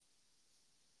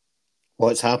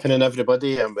What's happening,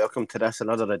 everybody, and welcome to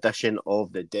another edition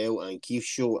of the Dale and Keith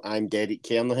Show. I'm Derek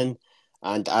Kernahan,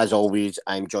 and as always,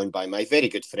 I'm joined by my very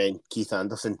good friend, Keith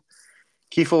Anderson.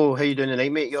 Keitho, how you doing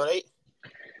tonight, mate? You all right?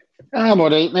 I'm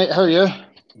all right, mate. How are you?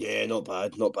 Yeah, not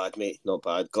bad, mate, not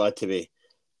bad. Glad to be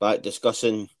back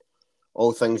discussing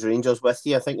all things Rangers with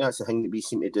you. I think that's the thing that we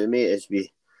seem to do, mate, is we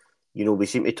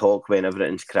seem to talk when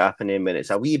everything's crap, and then when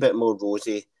it's a wee bit more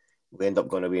rosy, we end up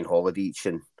going away on holiday each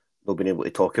and not being able to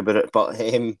talk about it. But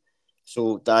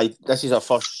this is our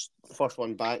first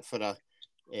one back for a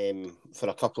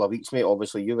couple of weeks, mate.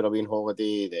 Obviously, you were away on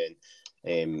holiday,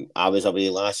 then I was away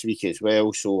last week as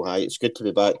well. So it's good to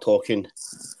be back talking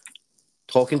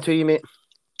to you, mate.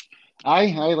 Aye,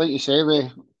 like you say,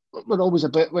 we're always a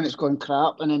bit when it's going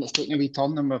crap, and then it's taking a wee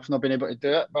turn, and we've not been able to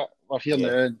do it. But we're here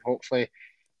now, and hopefully,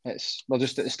 we're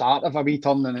just at the start of a wee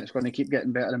turn, and it's going to keep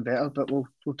getting better and better. But we'll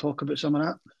talk about some of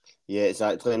that. Yeah,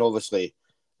 exactly. And obviously,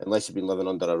 unless you've been living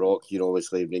under a rock,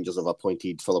 obviously Rangers have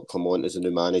appointed Philip Clement as the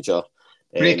new manager.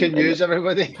 Breaking news,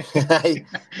 everybody.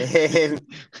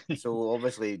 So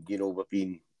obviously, we've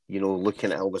been,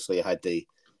 looking at, obviously I had the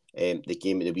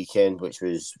game of the weekend, which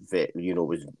was,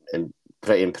 was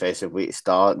pretty impressive way to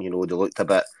start. They looked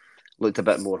a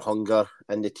bit more hunger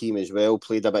in the team as well,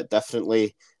 played a bit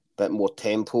differently, a bit more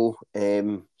tempo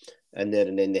in there,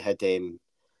 and then they had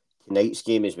tonight's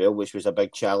game as well, which was a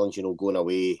big challenge. Going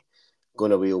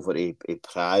away over to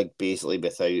Prague, basically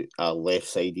without a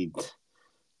left-sided,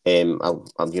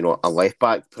 a left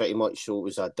back, pretty much. So it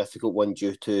was a difficult one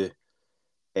due to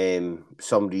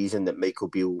some reason that Michael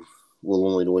Beale will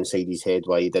only know inside his head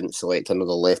why he didn't select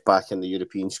another left back in the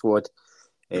European squad.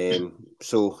 We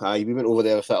went over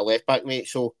there with that left back, mate.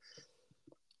 So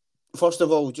first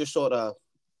of all, just sort of,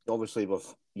 obviously,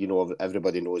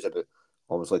 everybody knows about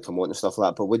obviously come on and stuff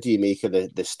like that. But what do you make of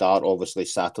the start? Obviously,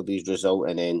 Saturday's result,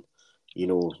 and then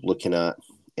looking at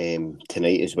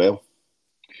tonight as well.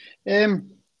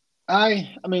 I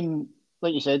mean,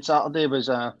 like you said, Saturday was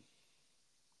a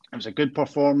good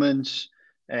performance.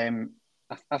 I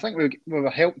think we were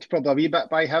helped probably a wee bit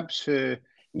by Hibs, who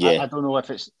I don't know if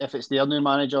it's their new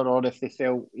manager or if they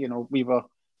felt we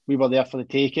were there for the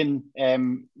taking.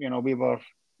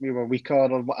 We were weaker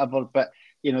or whatever, but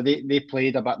they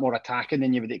played a bit more attacking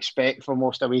than you would expect for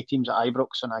most away teams at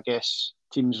Ibrox, and I guess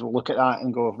teams will look at that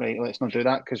and go, right, let's not do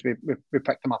that because we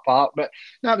picked them apart. But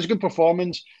no, it was a good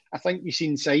performance. I think you've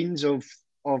seen signs of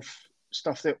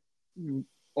stuff that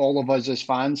all of us as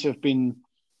fans have been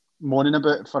moaning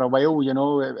about for a while.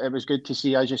 It was good to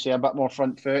see, as you say, a bit more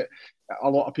front foot. A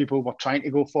lot of people were trying to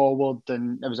go forward,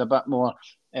 and there was a bit more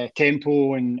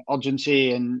tempo and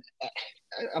urgency and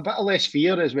a bit of less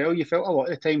fear as well. You felt a lot of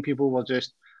the time people were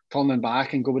just turning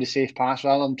back and go with a safe pass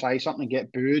rather than try something and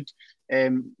get booed.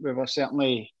 We were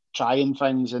certainly trying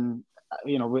things, and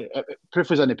proof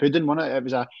was in the pudding, wasn't it? It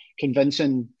was a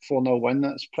convincing 4-0 win.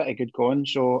 That's pretty good going.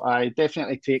 So I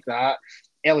definitely take that.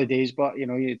 Early days, but you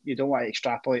don't want to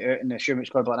extrapolate out and assume it's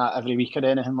going to be like that every week or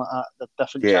anything like that. The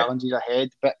different challenges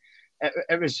ahead, but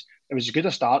it was as good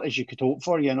a start as you could hope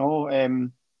for.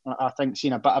 I think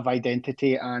seeing a bit of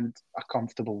identity and a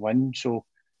comfortable win, so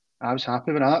I was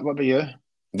happy with that. What about you?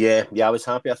 Yeah, I was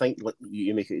happy. I think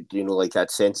you make it, like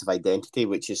that sense of identity,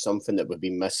 which is something that we've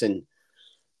been missing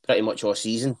pretty much all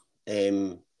season.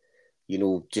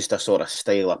 Just a sort of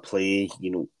style of play,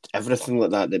 everything like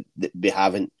that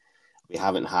we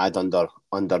haven't had under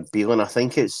Beale. And I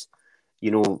think it's,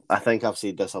 I think I've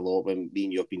said this a lot when me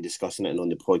and you have been discussing it and on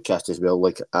the podcast as well.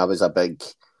 Like, I was a big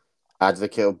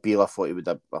advocate of Beale. I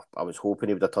thought I was hoping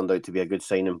he would have turned out to be a good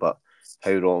signing, but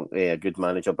how wrong, a good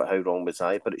manager, but how wrong was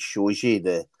I? But it shows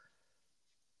you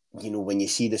when you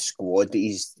see the squad that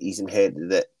he's inherited,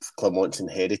 that Clement's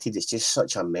inherited, it's just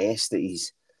such a mess that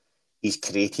he's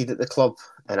created at the club.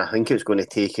 And I think it's going to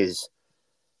take us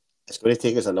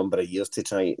a number of years to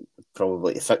try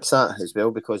probably to fix that as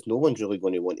well, because no one's really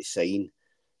going to want to sign,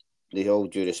 with all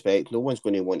due respect, no one's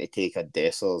going to want to take a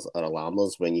Dessers or a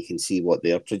Lammers when you can see what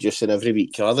they're producing every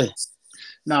week, are they?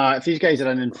 Nah, if these guys are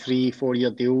in 3-4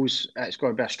 year deals, it's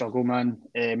going to be a struggle, man.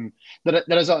 The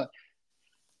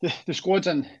squad's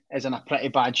is in a pretty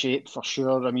bad shape for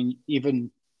sure. I mean,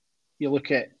 even you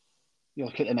look at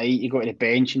the night, you go to the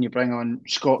bench and you bring on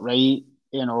Scott Wright.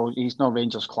 He's not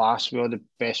Rangers class. We're the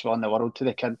best one in the world to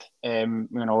the kid.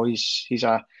 He's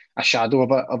a shadow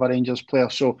of a Rangers player.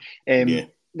 So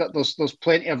there's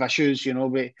plenty of issues,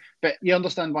 but you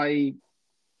understand why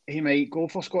he might go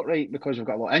for Scott Wright, because we've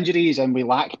got a lot of injuries and we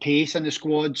lack pace in the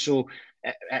squad. So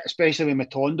especially with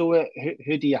Matondo,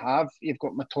 who do you have? You've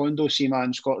got Matondo, Sima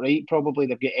and Scott Wright. Probably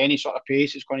they've got any sort of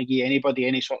pace. It's going to give anybody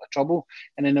any sort of trouble.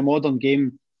 And in the modern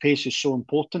game, pace is so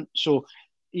important. So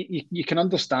you can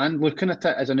understand looking at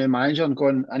it as a new manager and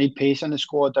going, I need pace in the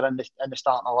squad or in the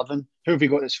starting 11. Who have we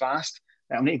got that's fast?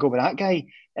 I need to go with that guy.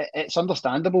 It's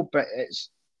understandable, but it's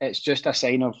just a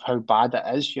sign of how bad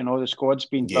it is. You know, the squad's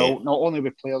been built not only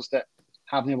with players that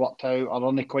haven't worked out or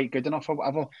only quite good enough or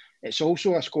whatever. It's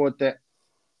also a squad that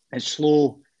is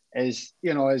slow. And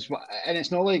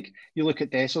it's not like you look at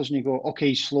Dessers and you go, okay,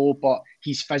 he's slow, but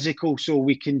he's physical, so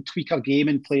we can tweak our game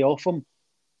and play off him.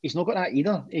 He's not got that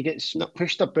either. He gets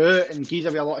pushed about and gives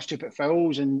away a lot of stupid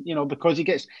fouls, and because he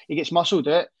gets muscled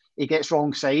out, he gets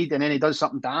wrong side, and then he does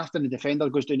something daft, and the defender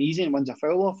goes down easy and wins a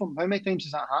foul off him. How many times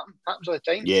does that happen? Happens all the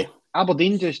time. Yeah.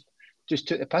 Aberdeen just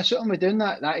took the piss at him with doing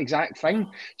that exact thing.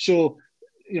 So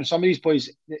some of these boys,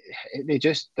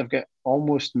 they've got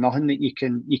almost nothing that you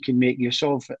can make use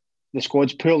of. The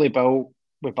squad's poorly built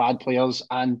with bad players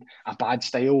and a bad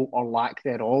style or lack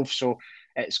thereof. So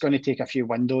it's going to take a few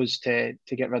windows to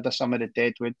get rid of some of the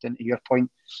deadwood. And to your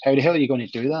point, how the hell are you going to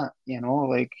do that?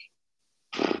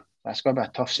 That's going to be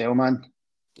a tough sell, man.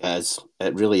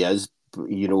 It really is.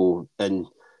 And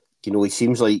he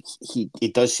seems like he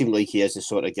does seem like he is the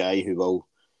sort of guy who will,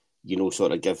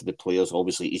 sort of give the players.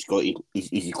 Obviously, he's got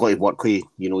to work with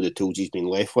the tools he's been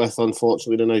left with,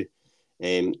 unfortunately now,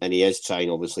 and he is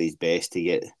trying obviously his best to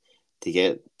get to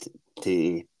get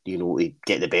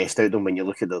the best out of them. When you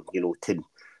look at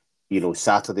the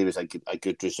Saturday was a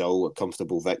good result, a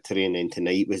comfortable victory, and then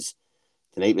tonight was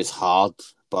hard,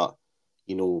 but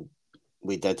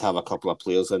we did have a couple of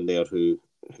players in there who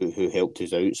helped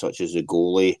us out, such as the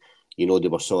goalie. They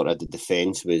were sort of, the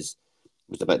defence was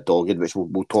a bit dogged, which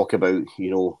we'll talk about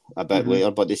a bit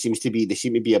later. But they seem to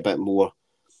be a bit more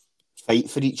fight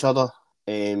for each other,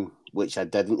 which I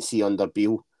didn't see under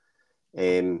Beale.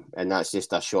 And that's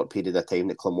just a short period of time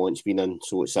that Clermont's been in,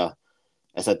 so it's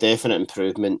a definite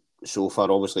improvement so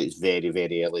far. Obviously, it's very,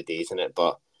 very early days in it,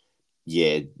 but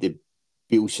yeah, the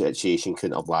Beale situation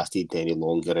couldn't have lasted any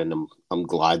longer, and I'm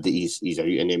glad that he's out.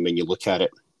 And then when you look at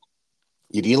it,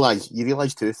 you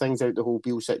realise two things out the whole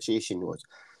Beale situation was,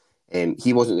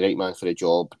 he wasn't the right man for the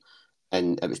job,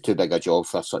 and it was too big a job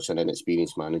for such an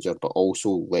inexperienced manager. But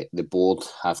also, let the board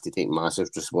have to take massive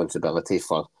responsibility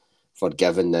for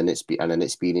giving an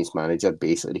inexperienced manager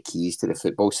basically the keys to the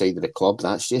football side of the club.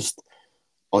 That's just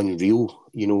unreal.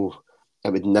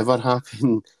 It would never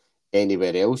happen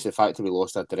anywhere else. The fact that we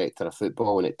lost our director of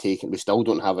football and we still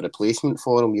don't have a replacement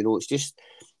for him.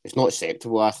 It's not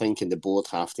acceptable, I think, and the board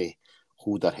have to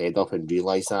hold their head up and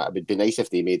realise that. It would be nice if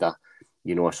they made a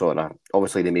sort of,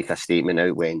 obviously they make a statement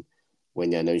out when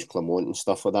they announce Clermont and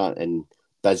stuff like that, and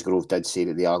Bisgrove did say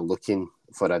that they are looking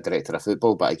for a director of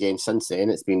football, but again, since then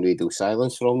it's been radio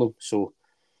silence from them, so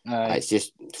it's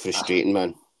just frustrating,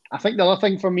 man. I think the other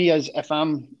thing for me is if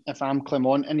I'm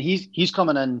Clermont, and he's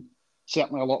coming in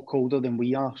certainly a lot colder than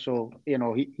we are, so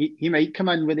he might come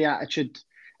in with the attitude,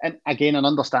 and again an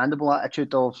understandable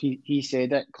attitude of he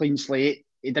said it, clean slate.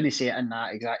 He didn't say it in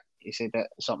that exact. He said it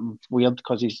something weird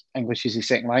because his English is his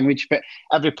second language, but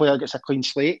every player gets a clean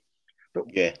slate. But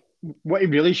yeah, what he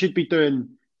really should be doing,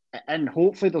 and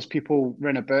hopefully there's people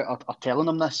running about are telling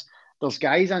him this. There's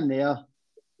guys in there,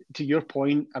 to your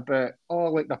point about,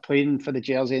 like they're playing for the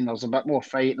jersey and there's a bit more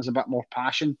fight and there's a bit more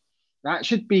passion. That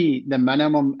should be the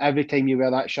minimum every time you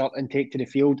wear that shirt and take to the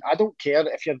field. I don't care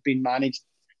if you're being managed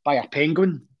by a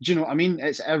penguin. Do you know what I mean?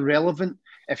 It's irrelevant.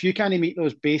 If you can't meet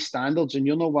those base standards and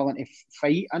you're not willing to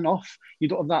fight enough, you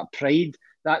don't have that pride,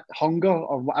 that hunger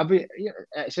or whatever.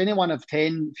 It's any one of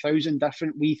 10,000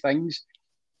 different wee things.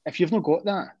 If you've not got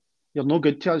that, you're no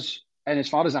good to us. And as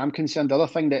far as I'm concerned, the other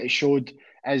thing that it showed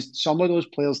is some of those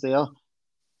players there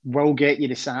will get you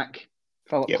the sack.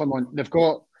 Philip Clermont, they've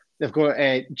got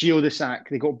Gio the sack,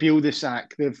 they've got Beale the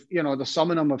sack. There's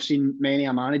some of them I've seen many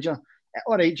a manager.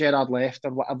 All right, Gerrard left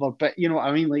or whatever, but you know what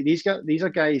I mean. Like these are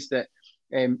guys that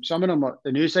some of them are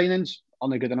the new signings are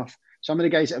not good enough. Some of the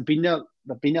guys that have been there,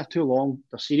 they've been there too long.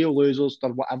 They're serial losers.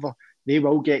 They're whatever. They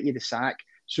will get you the sack.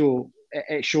 So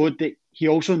it showed that he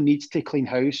also needs to clean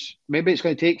house. Maybe it's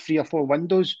going to take 3 or 4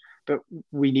 windows, but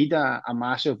we need a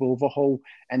massive overhaul,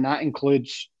 and that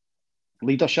includes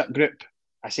leadership group.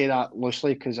 I say that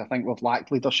loosely because I think we've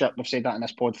lacked leadership. We've said that in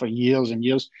this pod for years and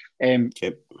years.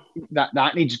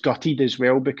 That needs gutted as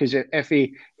well, because if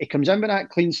he comes in with that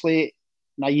clean slate,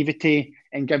 naivety,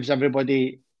 and gives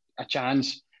everybody a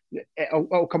chance,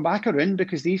 it'll come back around,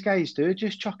 because these guys do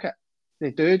just chuck it. They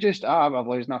do just, we're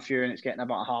losing a few and it's getting a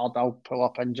bit hard, I'll pull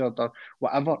up injured or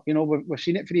whatever. We've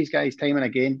seen it for these guys time and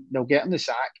again. They'll get in the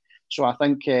sack. So I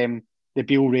think the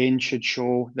Beale range should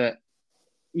show that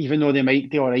even though they might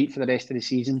do all right for the rest of the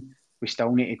season, we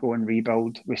still need to go and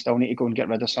rebuild. We still need to go and get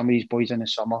rid of some of these boys in the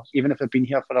summer, even if they've been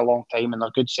here for a long time and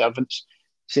they're good servants.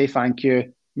 say thank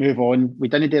you, move on. We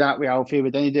didn't do that with Alfie.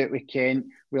 We didn't do it with Kent.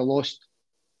 We lost,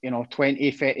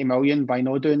 20, 30 million by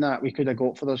not doing that. We could have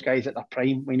got for those guys at their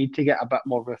prime. We need to get a bit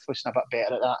more ruthless and a bit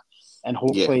better at that. And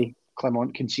hopefully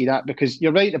Clement can see that, because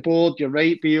you're right, the board, you're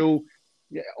right, Beale,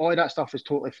 all of that stuff is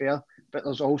totally fair. But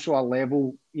there's also a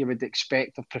level you would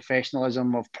expect of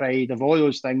professionalism, of pride, of all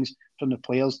those things from the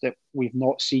players that we've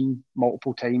not seen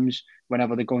multiple times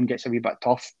whenever the going gets a wee bit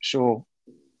tough. So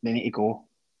they need to go.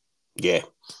 Yeah,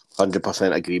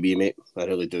 100% agree with you, mate. I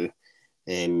really do.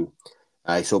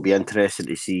 So it'll be interesting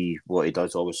to see what he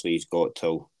does. Obviously, he's got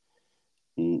till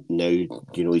now.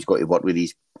 He's got to work with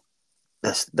this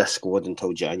squad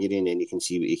until January, and then you can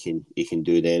see what he can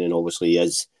do then. And obviously,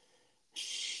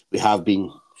 we have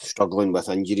been struggling with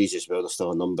injuries as well. There's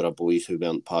still a number of boys who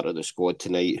weren't part of the squad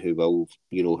tonight who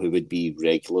would be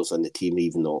regulars in the team,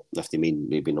 even though if they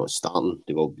maybe not starting,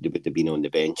 they would have been on the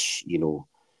bench.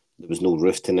 There was no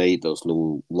Roof tonight. There's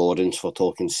no Lawrence, for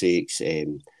talking sakes.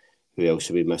 Who else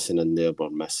are we missing in there? We're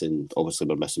missing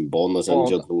Borner's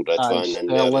injured. No Ridvan in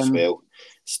there as well.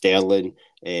 Sterling,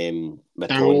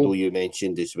 Matondo you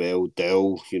mentioned as well.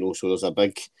 Dill, so there's a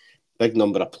big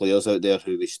number of players out there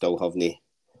who we still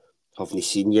haven't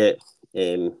seen yet.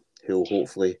 Who'll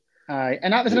hopefully. Aye,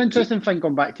 and that was an interesting thing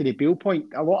going back to the Beale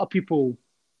point. A lot of people,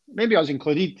 maybe I was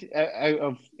included, out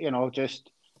of just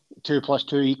 2 +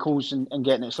 2 equals and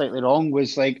getting it slightly wrong,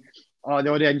 was like, all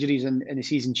the injuries in the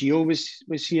season. Gio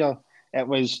was here. It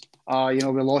was, we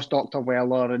lost Dr.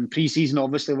 Weller, and pre-season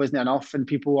obviously wasn't enough, and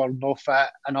people are not fit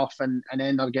enough, and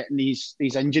then they're getting these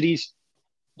injuries.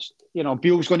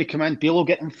 Beale's going to come in. Beale will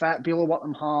get them fit. Beale will work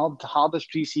them hardest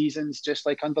pre-seasons, just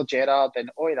like under Gerrard and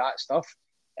all of that stuff.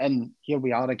 And here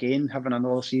we are again, having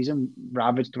another season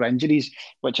ravaged with injuries,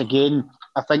 which again,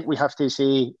 I think we have to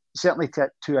say, certainly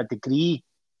to a degree,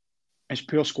 is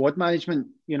poor squad management.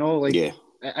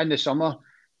 In the summer,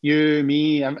 you,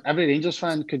 me, every Rangers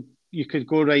fan could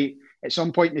go, right, at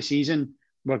some point in the season,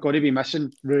 we're going to be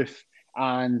missing Roof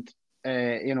and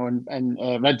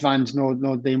Ridvan's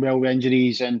not doing well with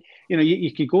injuries, and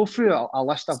you could go through a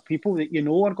list of people that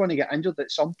are going to get injured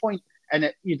at some point,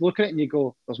 and you'd look at it and you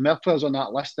go, there's more players on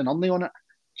that list than Unley on it.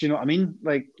 Do you know what I mean?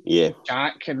 Like,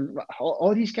 Jack and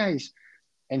all these guys,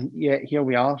 and yet here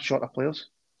we are, short of players.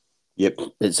 Yep,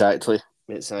 exactly,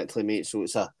 mate. So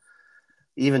it's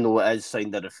even though it is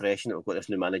kind of refreshing that we've got this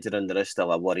new manager in, there is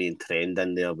still a worrying trend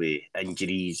in there with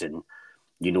injuries and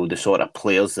the sort of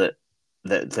players that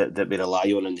we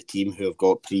rely on in the team who have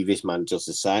got previous managers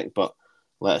to sack. But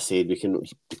like I said,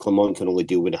 Clement can only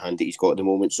deal with the hand that he's got at the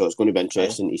moment, so it's going to be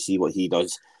interesting to see what he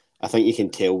does. I think you can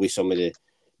tell with some of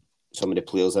the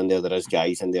players in there is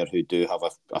guys in there who do have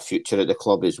a future at the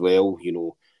club as well.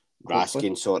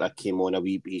 Raskin sort of came on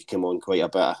he's come on quite a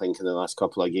bit, I think, in the last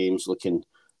couple of games, looking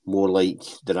more like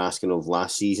the Raskin of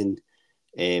last season.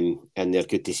 And they're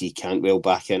good to see Cantwell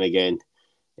back in again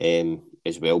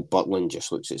as well. Butland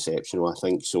just looks exceptional, I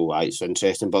think. So it's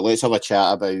interesting. But let's have a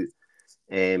chat about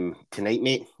tonight,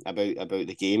 mate, about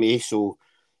the game, eh? So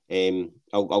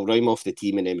I'll rhyme off the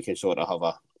team and then we can sort of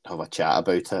have a chat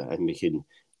about it and we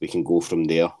can go from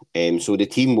there. So the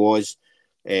team was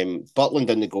Butland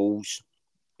in the goals,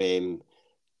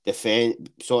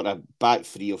 defend sort of back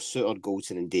three of Suter,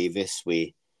 Goldson and Davis with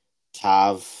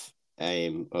Tav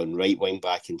on right wing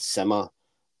back and Simmer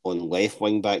on left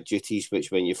wing back duties,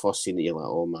 which when you first seen it you're like,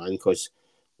 oh man, because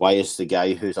why is the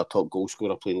guy who's our top goal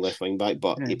scorer playing left wing back?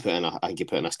 But he put in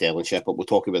a Sterling ship, but we'll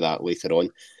talk about that later on.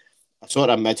 A sort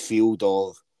of midfield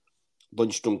of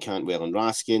Lundstrom, Cantwell and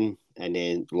Raskin, and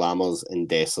then Lammers and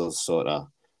Dessers sort of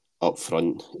up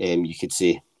front, you could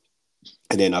say.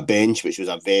 And then a bench, which was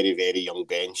a very, very young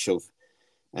bench of,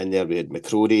 and there we had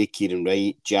McCrory, Kieran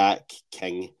Wright, Jack,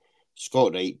 King,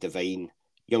 Scott Wright, Devine,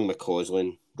 young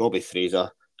McCausland, Robbie Fraser,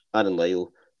 Aaron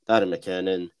Lyle, Darren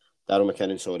McKinnon,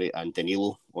 and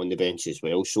Danilo on the bench as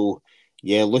well. So,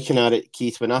 yeah, looking at it,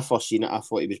 Keith, when I first seen it, I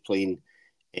thought he was playing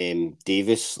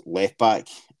Davis left back,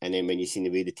 and then when you seen the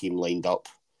way the team lined up,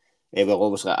 well,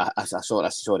 obviously,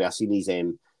 I seen his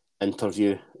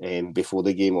interview before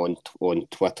the game on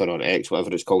Twitter or X,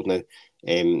 whatever it's called now.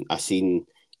 I seen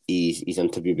his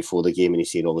interview before the game, and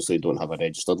he's saying obviously don't have a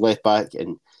registered left back,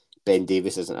 and Ben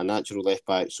Davis isn't a natural left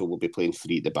back, so we'll be playing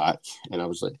three at the back. And I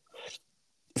was like,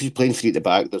 if you're playing three at the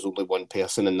back, there's only one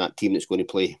person in that team that's going to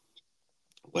play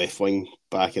left wing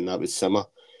back, and that was Simmer.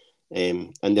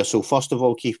 And there. So first of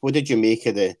all, Keith, what did you make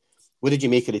of the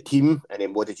team, and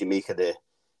then what did you make of the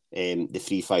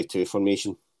 3-5-2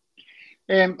 formation?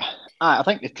 I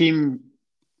think the team,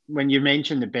 when you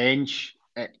mention the bench,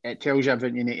 it tells you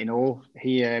everything you need to know.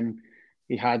 He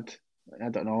had, I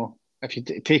don't know, if you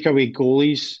take away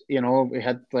goalies, we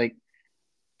had like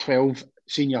 12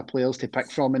 senior players to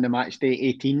pick from in the match day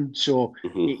 18. So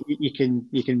you can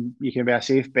be a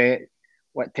safe bet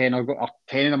what 10 or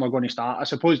 10 of them are going to start. I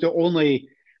suppose the only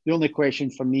question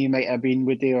for me might have been,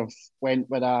 would they have went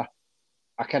with a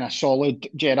kind of solid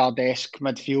Gerrard-esque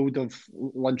midfield of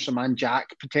Lundstram and Jack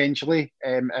potentially,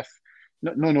 if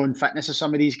no known fitness of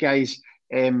some of these guys.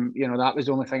 That was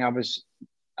the only thing I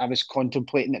was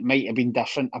contemplating that might have been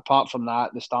different. Apart from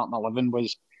that, the starting 11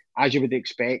 was as you would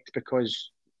expect,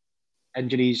 because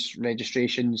injuries,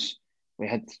 registrations, we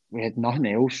had nothing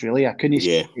else really. I couldn't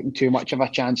see too much of a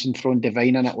chance in throwing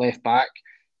Devine in at left back.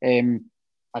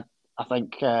 I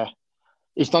think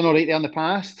he's done all right there in the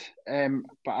past,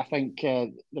 but I think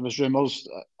there was rumours.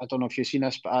 I don't know if you've seen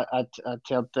this, but I'd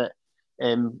heard that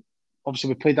obviously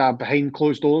we played a behind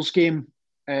closed doors game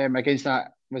against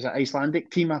that, was it Icelandic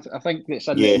team? I think that's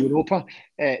in the Europa,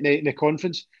 the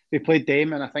conference. We played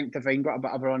them, and I think Devine got a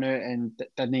bit of a run out and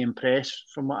didn't impress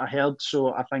from what I heard.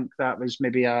 So I think that was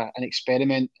maybe an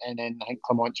experiment, and then I think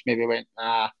Clement's maybe went,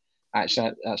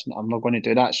 actually, I'm not going to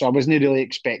do that. So I wasn't really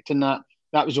expecting that.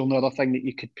 That was the only other thing that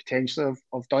you could potentially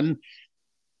have done.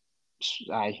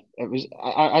 It was.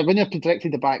 I wouldn't have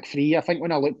predicted the back three. I think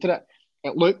when I looked at it,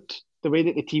 it looked the way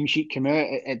that the team sheet came out.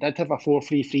 It did have a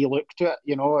 4-3-3 look to it.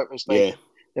 It was like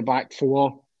the back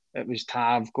four. It was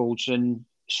Tav, Goldson,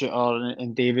 Suter,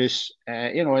 and Davis.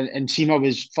 And Seema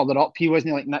was further up. He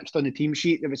wasn't like next on the team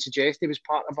sheet that would suggest he was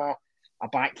part of a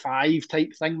back five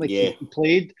type thing like he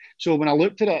played. So when I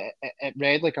looked at it, it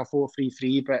read like a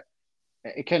 4-3-3, but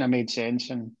it kind of made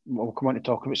sense, and we'll come on to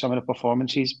talk about some of the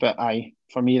performances. But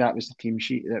for me, that was the team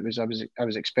sheet that I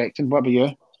was expecting. What about you?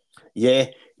 Yeah,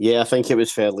 I think it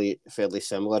was fairly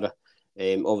similar.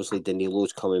 Obviously,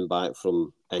 Danilo's coming back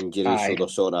from injury, so they're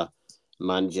sort of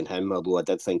managing him. Although I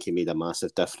did think he made a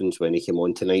massive difference when he came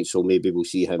on tonight, so maybe we'll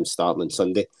see him starting on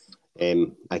Sunday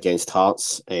against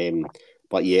Hearts.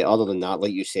 But yeah, other than that,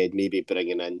 like you said, maybe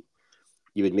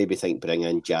you would maybe think bring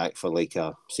in Jack for like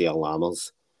a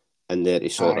Lammers in there to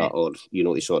sort of, or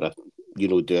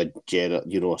do a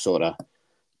Gerrard, sort of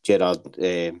Gerrard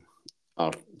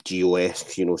or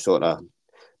Gio-esque, sort of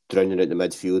drowning out the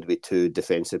midfield with two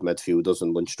defensive midfielders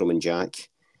and Lundstram and Jack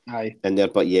in there.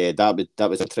 But yeah, that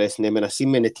was interesting. I mean, I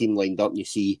seen when the team lined up, and you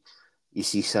see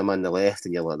Sim on the left,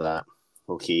 and you're like that.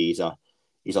 Okay, he's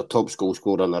a top goal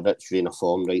scorer on a rich vein of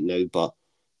form right now, but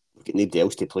we've got nobody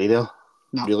else to play there,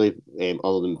 really,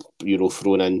 other than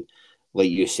throwing in, like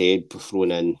you said,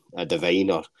 throwing in a Devine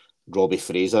or Robbie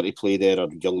Fraser to play there, or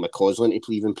young McCausland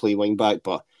to even play wing back.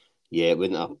 But yeah, it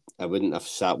wouldn't have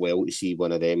sat well to see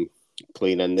one of them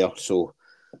playing in there. So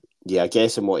yeah, I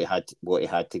guess in what he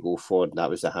had to go for, that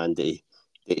was the hand that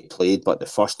he played. But the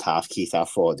first half, Keith, I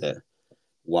thought that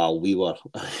we were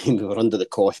under the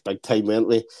cosh big time, weren't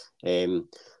we?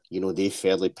 They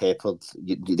fairly peppered.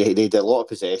 They did a lot of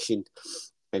possession,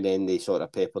 and then they sort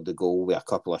of peppered the goal with a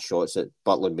couple of shots that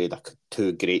Butland made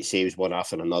two great saves, one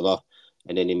after another,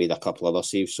 and then he made a couple other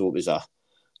saves. So it was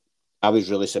I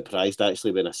was really surprised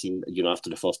actually when I seen,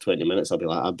 after the first 20 minutes,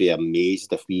 I'd be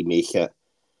amazed if we make it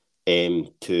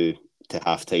to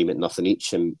half time at nothing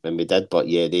each, and we did. But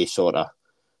yeah, they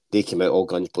came out all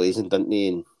guns blazing, didn't they?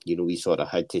 And we sort of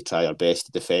had to try our best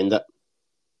to defend it.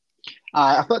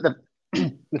 I thought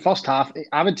the first half,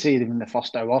 I would say even the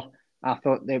first hour, I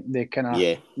thought they kind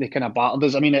of battled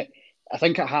us. I mean, I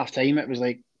think at half time it was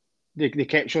like they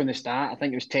kept showing the stat. I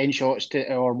think it was 10 shots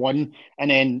to our 1,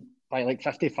 and then by like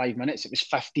 55 minutes it was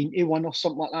 15-1 or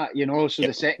something like that. So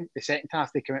the second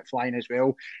half they came out flying as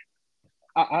well.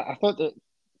 I thought that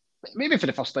maybe for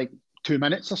the first like 2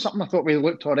 minutes or something, I thought we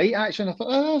looked all right actually, and I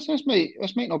thought this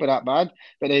might not be that bad.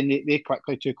 But then they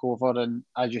quickly took over, and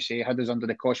as you say, had us under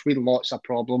the cosh. We had lots of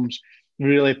problems,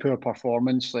 really poor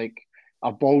performance. Like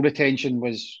our ball retention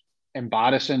was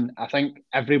embarrassing. I think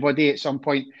everybody at some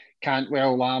point,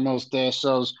 Cantwell, Lammers,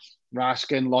 Dessers,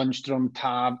 Raskin, Lundstram,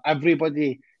 Tab,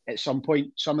 everybody at some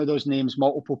point, some of those names,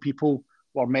 multiple people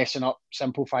were messing up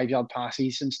simple 5-yard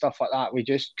passes and stuff like that. We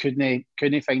just couldn't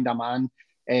find a man.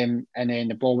 And then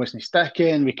the ball wasn't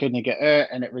sticking, we couldn't get out,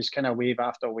 and it was kind of wave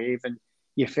after wave, and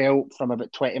you felt from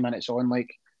about 20 minutes on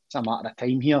like it's a matter of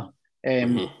time here.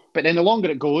 But then the longer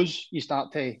it goes, you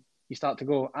start to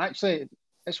go, actually,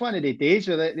 it's one of the days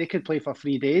where they could play for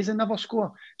 3 days and never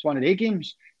score. It's one of their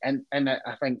games. And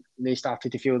I think they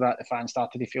started to feel that, the fans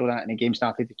started to feel that, and the game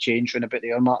started to change from about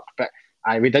the hour mark. But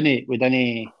we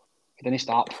didn't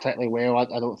start particularly well. I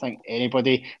don't think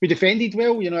anybody. We defended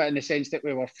well, in the sense that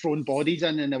we were throwing bodies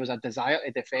in, and there was a desire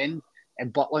to defend.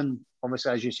 And Butland,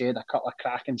 obviously, as you said, a couple of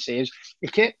cracking saves. He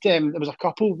kept. There was a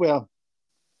couple where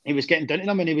he was getting down to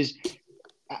them, and he was.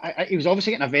 he was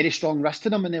obviously getting a very strong wrist to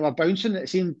them, and they were bouncing. It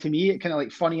seemed to me at kind of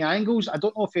like funny angles. I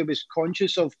don't know if he was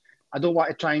conscious of, I don't want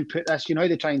to try and put this,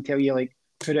 they try and tell you like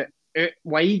put it out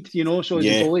wide, so as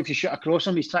a goalie, if you shoot across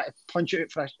him, he's trying to punch it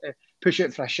out for push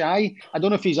it for a shy. I don't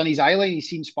know if he's on his eye line, he's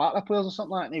seen Sparta players or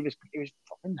something like that, and he was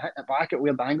fucking hitting it back at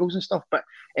weird angles and stuff. But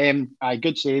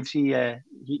good saves.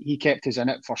 He kept us in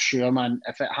it for sure, man.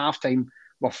 If at half time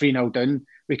we're 3-0 down,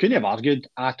 we couldn't have argued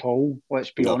at all.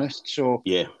 Let's be honest. So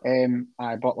yeah,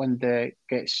 Butland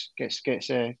gets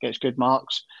good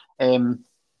marks.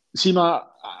 Seema,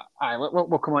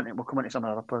 we'll come on to some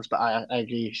other players, but I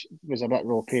agree, it was a bit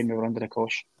ropey and we were under the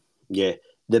cosh. Yeah,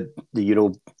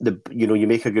 you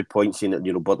make a good point saying that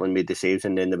Butland made the saves,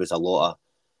 and then there was a lot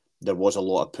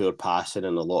of poor passing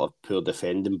and a lot of poor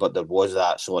defending, but there was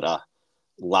that sort of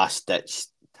last ditch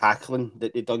tackling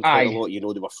that they'd done quite a lot.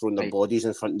 They were throwing their bodies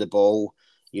in front of the ball,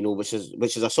 which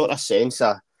is a sort of sense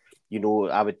of,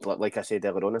 I would, like I said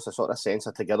earlier on, it's a sort of sense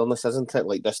of togetherness, isn't it?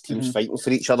 Like this team's fighting for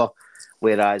each other.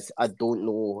 Whereas I don't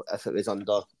know if it was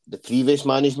under the previous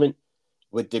management,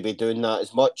 would they be doing that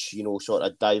as much? Sort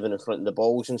of diving in front of the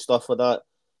balls and stuff like that.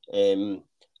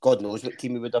 God knows what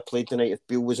team we would have played tonight if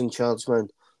Bill was in charge, man.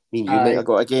 You might have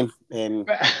got a game.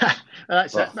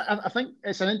 That's it. I think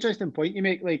it's an interesting point you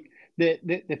make. Like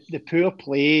the poor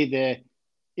play,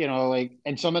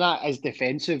 and some of that is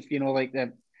defensive. Like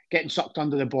the getting sucked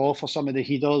under the ball for some of the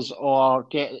headers, or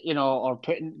getting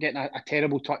a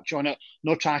terrible touch on it,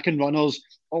 no tracking runners,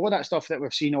 all of that stuff that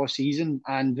we've seen all season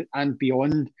and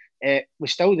beyond.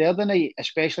 Was still there tonight,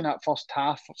 especially in that first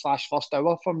half / first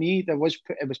hour. For me, it was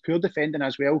poor defending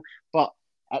as well, but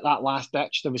at that last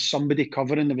ditch, there was somebody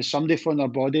covering, there was somebody throwing their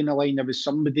body in the line, there was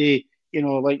somebody,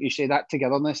 like you say, that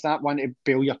togetherness, that one to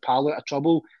bail your pal out of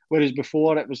trouble. Whereas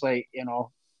before, it was like,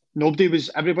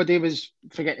 everybody was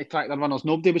forgetting to track their runners,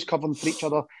 nobody was covering for each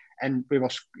other, and we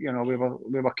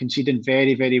were conceding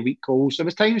very, very weak goals. There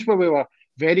was times where we were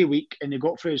very weak and they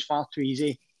got through us far too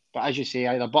easy. But as you say,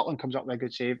 either Butland comes up with a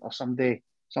good save, or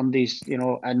somebody's in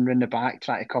around the back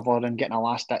trying to cover and getting a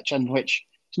last ditch in, which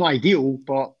it's not ideal,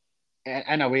 but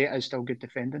in a way it is still good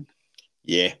defending.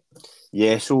 Yeah.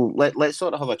 So let's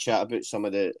sort of have a chat about some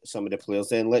of the players.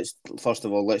 Then let's talk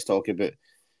about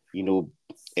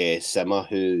Simmer,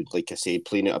 who, like I say,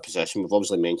 playing out of position. We've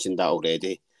obviously mentioned that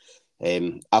already.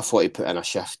 I thought he put in a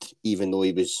shift, even though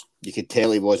you could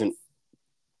tell he wasn't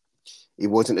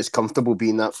as comfortable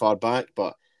being that far back,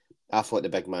 but I thought the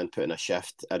big man put in a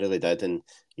shift. I really did. And,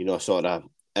 sort of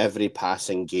every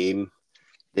passing game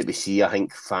that we see, I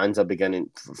think fans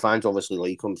obviously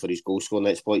like him for his goal scoring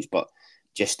exploits, but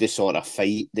just the sort of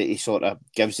fight that he sort of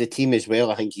gives the team as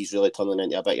well, I think he's really turning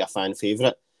into a bit of a fan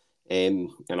favourite. And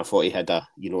I thought he had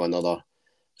another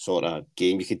sort of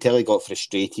game. You could tell he got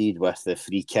frustrated with the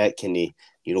free kick, and he,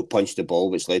 punched the ball,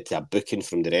 which led to a booking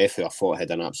from the ref, who I thought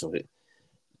had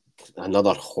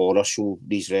another horror show,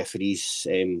 these referees.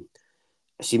 It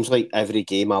seems like every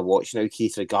game I watch now,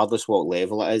 Keith, regardless what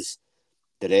level it is,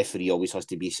 the referee always has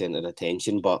to be centre of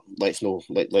attention. But let's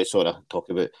sort of talk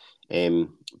about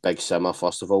Big Simmer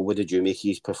first of all. What did you make of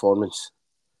his performance?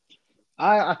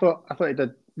 I thought he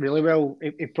did really well.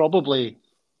 He probably,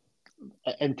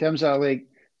 in terms of like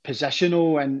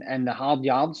positional and the hard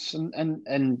yards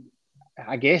and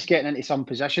I guess getting into some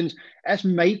positions, this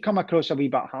might come across a wee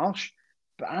bit harsh.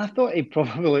 But I thought he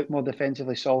probably looked more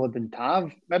defensively solid than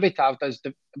Tav. Maybe Tav does,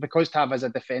 because Tav is a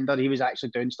defender, he was actually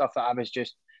doing stuff that I was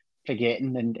just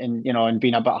forgetting and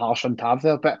being a bit harsh on Tav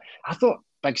there. But I thought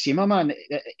Big Seema, man,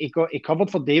 he covered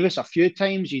for Davis a few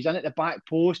times. He's in at the back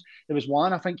post. There was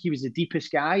one, I think he was the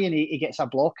deepest guy, and he gets a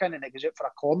block in and it goes out for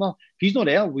a corner. If he's not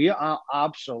there, we are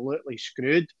absolutely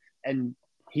screwed. And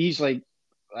he's like,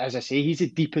 as I say, he's the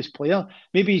deepest player.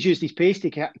 Maybe he's used his pace to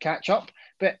catch up,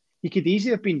 but he could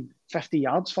easily have been 50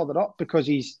 yards further up because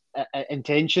his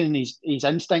intention, his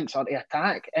instincts are to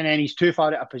attack, and then he's too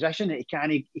far out of position that he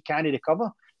can't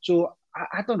recover. So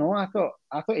I don't know. I thought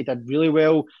he did really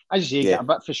well. As you say, he got a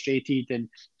bit frustrated, and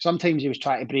sometimes he was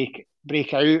trying to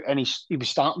break out, and he was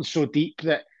starting so deep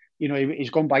that he's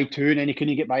gone by two, and then he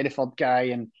couldn't get by the third guy.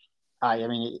 And I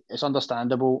mean, it's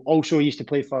understandable. Also, he used to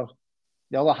play for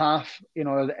the other half, in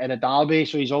a derby,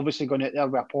 so he's obviously going out there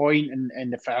with a point,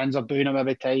 and the fans are booing him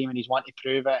every time, and he's wanting to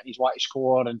prove it, and he's wanting to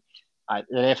score, and the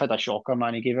ref had a shocker,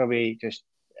 man. He gave away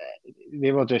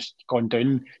they were just gone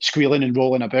down, squealing and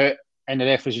rolling about, and the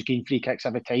ref was just getting free kicks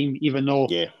every time, even though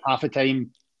half the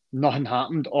time nothing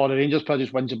happened, or the Rangers player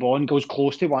just wins the ball and goes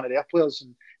close to one of their players,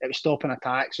 and it was stopping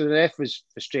attack. So the ref was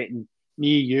frustrating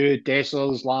me, you,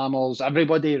 Dessers, Lammers,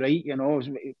 everybody, right?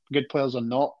 Good players or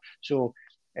not. So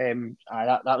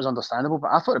that was understandable,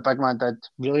 but I thought the big man did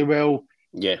really well.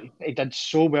 Yeah. He did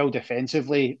so well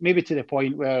defensively, maybe to the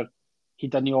point where he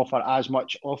didn't offer as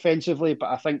much offensively. But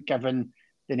I think, given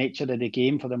the nature of the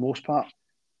game, for the most part,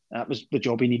 that was the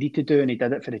job he needed to do, and he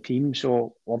did it for the team.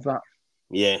 So love that.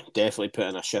 Yeah, definitely put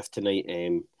in a shift tonight.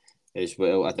 As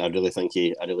well, I really think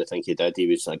he did. He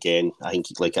was, again, I think,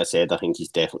 like I said, I think he's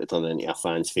definitely turned into a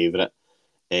fan's favourite.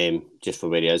 Just for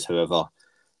where he is. However,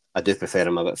 I do prefer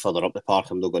him a bit further up the park.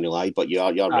 I'm not going to lie, but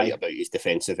you're right about his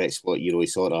defensive exploit. He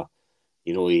sort of,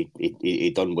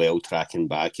 he done well tracking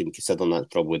back, and considering that's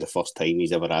probably the first time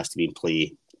he's ever asked to be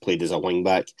played as a wing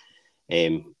back,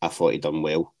 I thought he done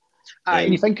well.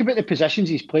 And you think about the positions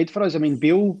he's played for us. I mean,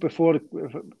 Beale before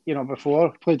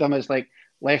played him as like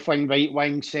left wing, right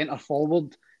wing, centre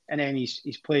forward, and then he's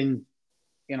playing,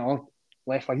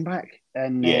 left wing back,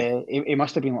 and he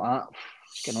must have been like that.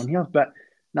 What's going on here? But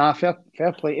nah, fair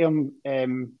play to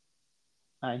him.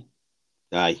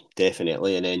 Aye,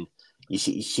 definitely. And then you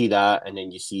see that, and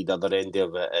then you see the other end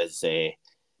of it is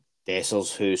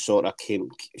Dessers, who sort of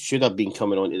should have been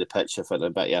coming onto the pitch a bit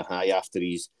of a high after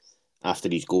his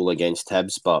goal against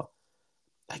Hibs, but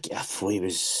I thought he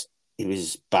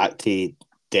was back to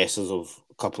Dessers of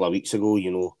a couple of weeks ago,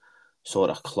 sort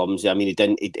of clumsy. I mean, he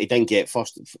didn't get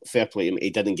first. Fair play to him, he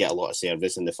didn't get a lot of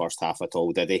service in the first half at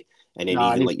all, did he? And then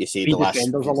even like you say, the last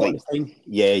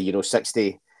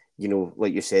 60.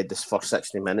 Like you said, this first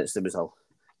 60 minutes, there was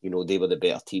they were the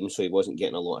better team, so he wasn't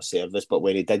getting a lot of service. But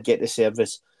when he did get the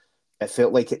service, it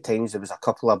felt like at times there was a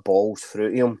couple of balls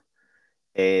through to him.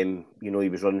 He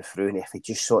was running through, and if he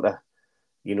just sort of,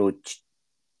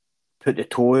 put the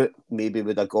toe out, maybe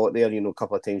would have got there. A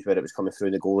couple of times where it was coming through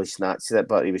and the goalie snatched it,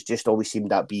 but he was just always seemed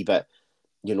that wee bit,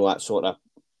 that sort of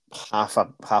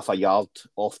half a yard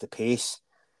off the pace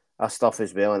of stuff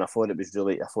as well. And I thought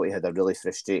he had a really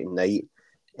frustrating night.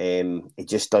 He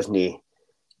just doesn't.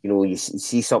 You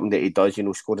see something that he does.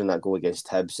 Scoring that goal against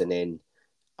Hibs, and then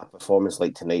a performance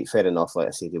like tonight. Fair enough. Like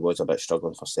I said, he was a bit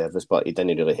struggling for service, but he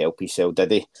didn't really help himself,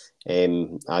 did he?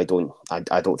 I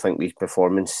don't think his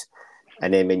performance.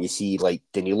 And then when you see like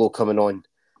Danilo coming on,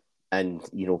 and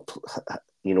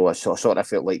I sort of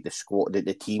felt like the squad,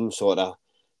 the team sort of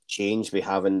changed by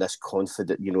having this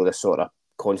confident, this sort of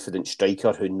confident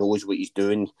striker who knows what he's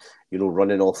doing.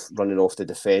 Running off the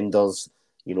defenders.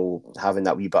 Having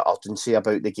that wee bit of urgency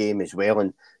about the game as well,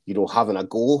 and having a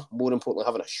goal. More importantly,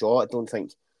 having a shot. I don't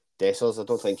think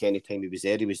any time he was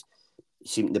there, he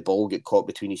seemed the ball get caught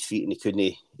between his feet, and he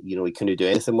couldn't do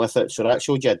anything with it. So that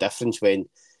showed you a difference when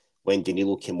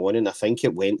Danilo came on, and I think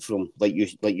it went from like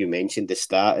you mentioned, the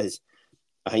start is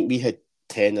I think we had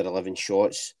 10 or 11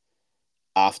 shots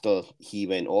after he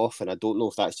went off, and I don't know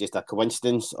if that's just a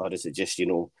coincidence or is it just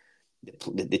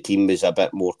the team was a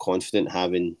bit more confident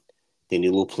having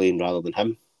Danilo playing rather than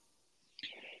him.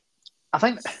 I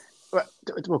think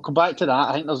we'll come back to that.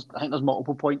 I think there's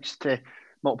multiple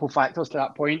factors to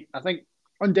that point. I think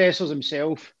on Dessers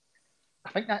himself, I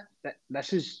think that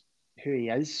this is who he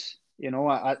is.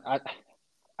 I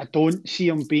don't see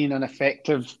him being an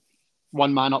effective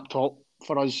one man up top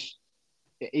for us.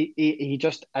 He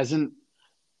just isn't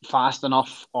fast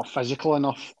enough or physical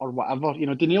enough or whatever.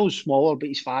 Danilo's smaller, but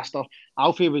he's faster.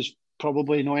 Alfie was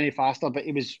probably not any faster, but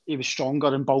he was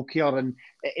stronger and bulkier, and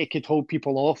it could hold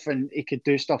people off, and he could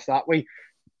do stuff that way.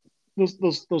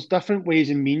 There's different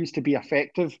ways and means to be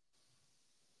effective,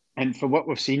 and for what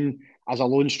we've seen as a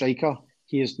lone striker,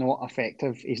 he is not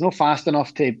effective. He's not fast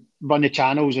enough to run the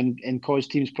channels and cause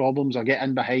teams problems or get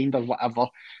in behind or whatever,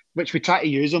 which we try to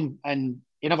use him, and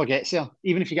he never gets there.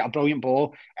 Even if you get a brilliant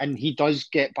ball and he does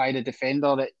get by the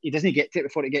defender, that he doesn't get to it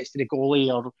before it gets to the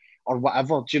goalie or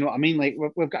whatever. Do you know what I mean? Like,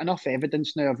 we've got enough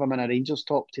evidence now of him in a Rangers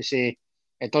top to say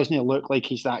it doesn't look like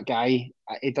he's that guy.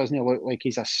 It doesn't look like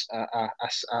he's a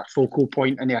focal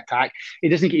point in the attack. He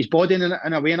doesn't get his body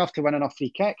in a way enough to win enough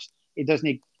free kicks. He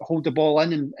doesn't hold the ball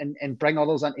in and bring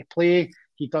others into play.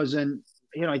 He doesn't,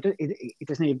 he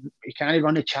can't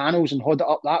run the channels and hold it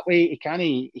up that way. He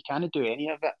can't do any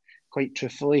of it, quite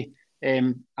truthfully.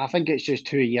 I think it's just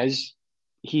who he is.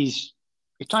 He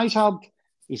tries hard.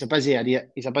 He's a busy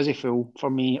idiot. He's a busy fool for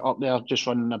me up there just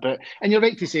running about. And you're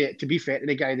right to say it. To be fair to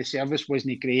the guy, the service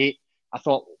wasn't great. I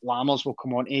thought Lammers will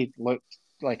come on. He looked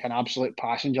like an absolute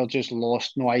passenger, just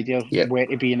lost, no idea where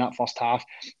to be in that first half.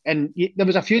 And there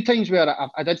was a few times where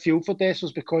I did feel for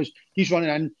Dessers because he's running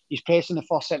in, he's pressing the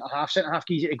first centre half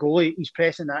keys at the goalie, he's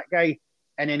pressing that guy,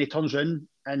 and then he turns round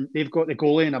and they've got the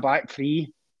goalie in a back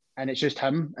three, and it's just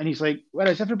him. And he's like, where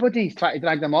is everybody? He's trying to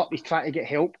drag them up, he's trying to get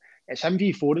help. It's him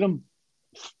v4 of them.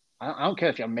 I don't care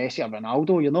if you're Messi or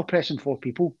Ronaldo, you're not pressing four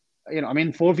people. You know what I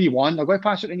mean? 4v1, they're going to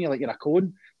pass it in you like you're a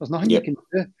cone. There's nothing you can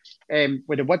do.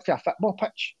 with the width of a football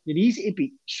pitch. You're easy to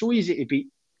beat, so easy to beat.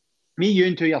 Me, you,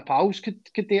 and two of your pals could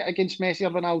do it against Messi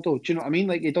or Ronaldo. Do you know what I mean?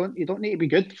 Like you don't need to be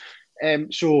good.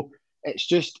 So it's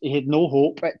just he had no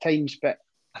hope at times. But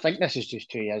I think this is just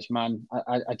 2 years, man.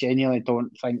 I genuinely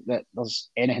don't think that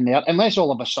there's anything there, unless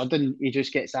all of a sudden he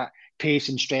just gets that pace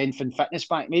and strength and fitness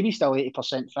back. Maybe he's still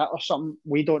 80% fit or something.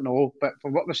 We don't know. But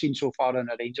from what we've seen so far in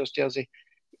the Rangers jersey,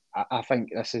 I think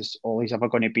this is all he's ever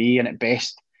going to be. And at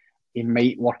best, he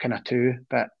might work in a two,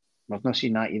 but we've not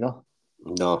seen that either.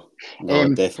 No,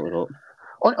 definitely not.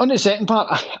 On the second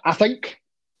part, I think,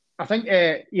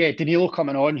 Danilo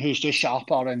coming on, who's just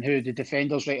sharper and who the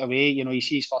defenders right away, you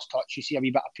see his first touch, you see a wee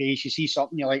bit of pace, you see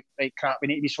something, you're like, right, crap, we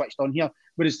need to be switched on here.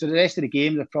 Whereas the rest of the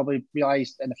game, they've probably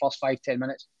realised in the first 5-10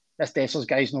 minutes, this Dessers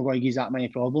guy's not going to give that many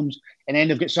problems. And then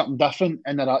they've got something different,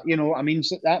 and they're,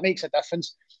 so that makes a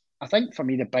difference. I think for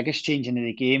me, the biggest change in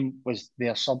the game was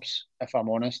their subs, if I'm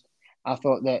honest. I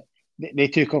thought that they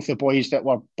took off the boys that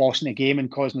were bossing the game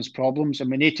and causing us problems. And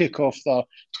when they took off the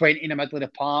 20 in the middle of the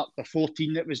park, the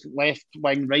 14 that was left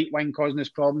wing, right wing, causing us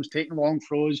problems, taking long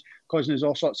throws, causing us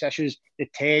all sorts of issues, the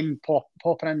 10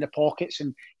 popping in the pockets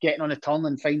and getting on a turn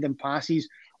and finding passes,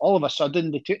 all of a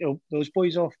sudden they took those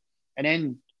boys off. And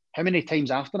then how many times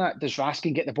after that does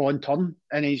Raskin get the ball and turn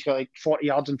and he's got like 40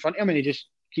 yards in front of him and he just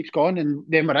keeps going, and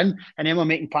then we're in, and then we're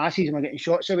making passes and we're getting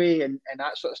shots away and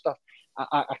that sort of stuff.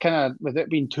 I kind of, without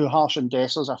being too harsh on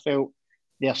Dessers, I felt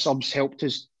their subs helped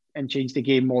us and changed the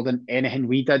game more than anything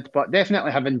we did. But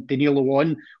definitely having Danilo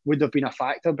on would have been a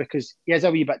factor because he is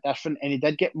a wee bit different and he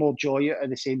did get more joy out of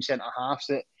the same centre halves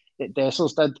that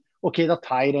Dessers did. Okay, they're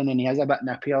tiring and he is a bit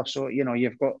nippier, so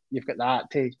you've got that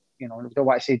to. I don't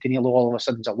want to say Danilo all of a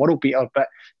sudden is a world beater, but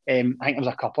I think there was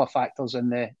a couple of factors in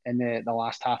the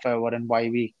last half hour and why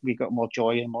we got more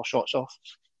joy and more shots off.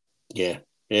 Yeah,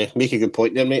 make a good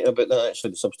point there, mate, about that.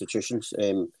 Actually, the substitutions,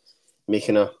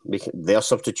 making their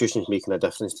substitutions making a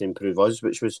difference to improve us,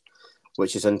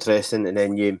 which is interesting. And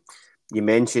then you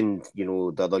mentioned,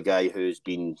 the other guy who's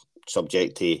been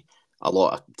subject to a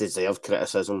lot of deserved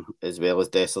criticism as well as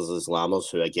Dessers as Lammers,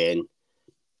 who again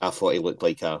I thought he looked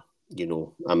like a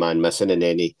man missing, and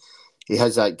then he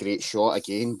has that great shot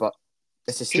again. But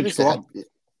it's the same as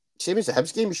the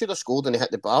Hibs game. He should have scored and he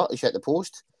hit the bar. He hit the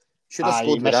post. Should have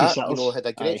scored with that. Had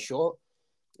a great shot.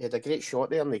 He had a great shot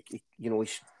there, and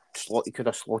he could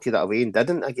have slotted it away and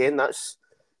didn't. Again,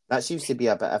 that seems to be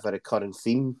a bit of a recurring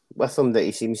theme with him, that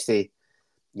he seems to,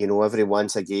 every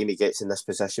once a game he gets in this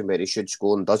position where he should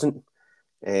score and doesn't.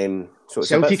 So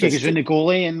Celtic goes in the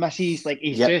goalie and misses. Like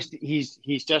he's just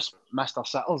Mr.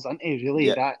 Sittles, isn't he? Really,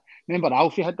 that. Remember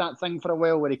Alfie had that thing for a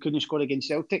while where he couldn't score against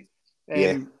Celtic.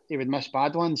 He would miss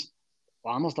bad ones.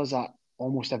 Lammers does that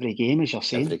almost every game, as you're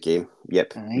saying. Every game,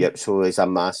 yep. So it's a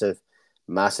massive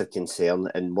concern.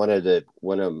 And one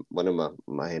of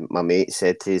my mates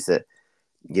said to us that,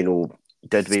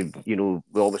 did we,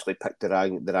 we obviously picked the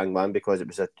wrong man because it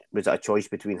was a choice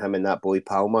between him and that boy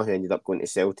Palmer who ended up going to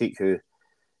Celtic, who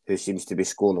seems to be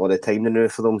scoring all the time now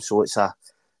for them. So it's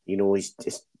he's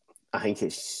just, I think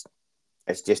it's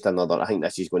just another. I think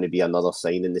this is going to be another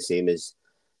signing, the same as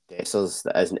Dessers.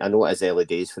 That isn't. I know it is early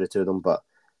days for the two of them, but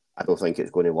I don't think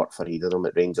it's going to work for either of them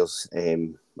at Rangers.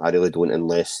 I really don't,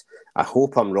 unless I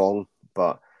hope I'm wrong,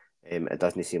 but it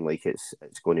doesn't seem like it's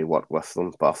going to work with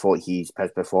them. But I thought his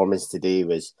performance today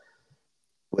was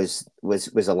a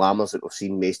Lammers that we've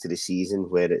seen most of the season,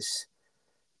 where it's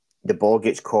the ball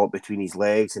gets caught between his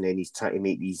legs and then he's trying to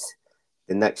make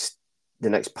the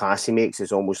next pass he makes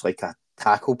is almost like a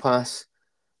tackle pass,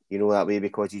 that way,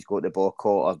 because he's got the ball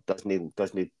caught or doesn't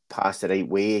pass the right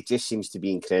way. It just seems to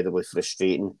be incredibly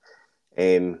frustrating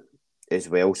as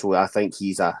well. So I think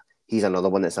he's another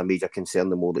one that's a major concern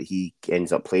the more that he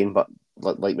ends up playing. But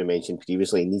like we mentioned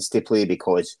previously, he needs to play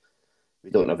because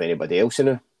we don't have anybody else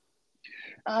in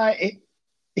it.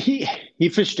 He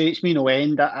frustrates me no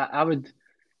end. I would,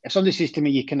 if somebody says to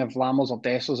me you can have Lammers or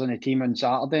Dessers in the team on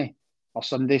Saturday or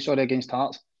Sunday, against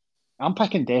Hearts, I'm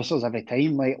picking Dessers every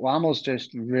time. Like Lammers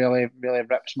just really, really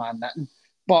rips man knitting.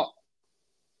 But,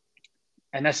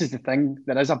 and this is the thing,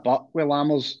 there is a but with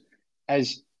Lammers,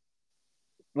 is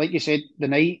like you said, the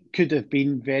night could have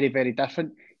been very, very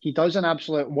different. He does an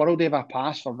absolute world of a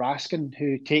pass for Raskin,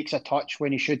 who takes a touch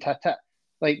when he should hit it.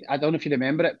 Like, I don't know if you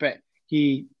remember it, but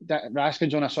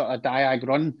Raskin's on a sort of diag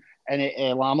run, and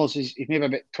Lammers he's maybe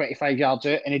about 25 yards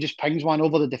out, and he just pings one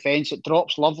over the defence. It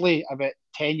drops lovely about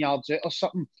 10 yards out or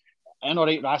something. And all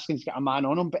right, Raskin's got a man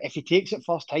on him, but if he takes it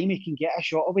first time, he can get a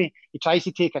shot away. He tries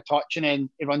to take a touch and then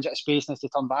he runs out of space and has to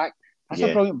turn back. That's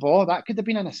a brilliant ball. That could have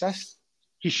been an assist.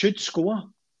 He should score.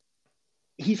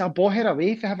 he's a bother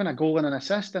away for having a goal and an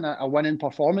assist and a winning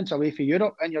performance away for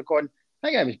Europe, and you're going,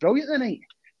 that guy was brilliant tonight.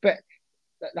 But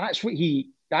that's what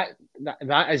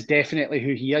that is definitely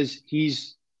who he is.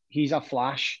 He's a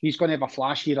flash. He's going to have a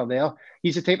flash here or there.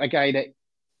 He's the type of guy that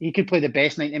he could play the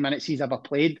best 90 minutes he's ever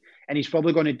played, and he's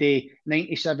probably going to do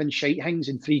 97 shite things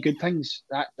and 3 good things.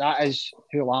 That is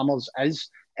who Lammers is.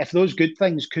 If those good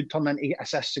things could turn into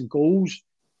assists and goals,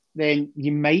 then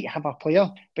you might have a player,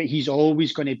 but he's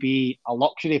always going to be a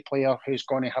luxury player who's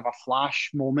going to have a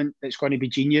flash moment that's going to be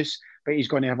genius, but he's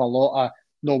going to have a lot of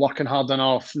no working hard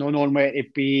enough, no knowing where to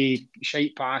be,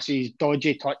 shite passes,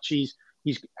 dodgy touches.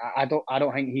 I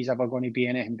don't think he's ever going to be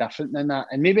anything different than that.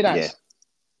 And maybe that's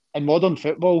in modern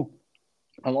football,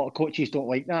 a lot of coaches don't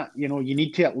like that. You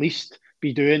need to at least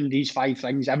be doing these 5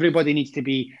 things. Everybody needs to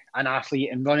be an athlete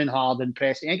and running hard and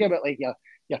pressing. I get it like your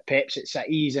Peps at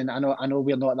Cities, and I know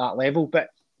we're not at that level, but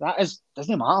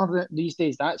doesn't matter these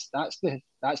days. That's the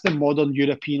modern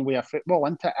European way of football,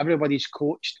 isn't it? Everybody's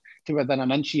coached to within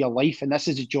an inch of your life, and this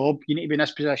is a job. You need to be in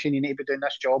this position. You need to be doing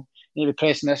this job. You need to be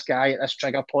pressing this guy at this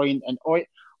trigger point, and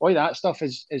all that stuff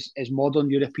is modern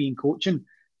European coaching.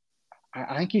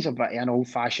 I think he's a bit of an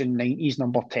old-fashioned 90s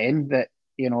number 10 that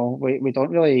we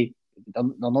don't really. They're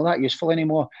not that useful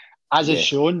anymore, as is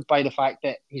shown by the fact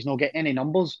that he's not getting any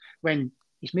numbers when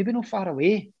he's maybe not far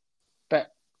away. But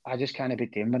I just can't be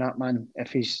dealing with that, man.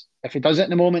 If he does it in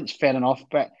the moment, it's fair enough.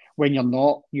 But when you're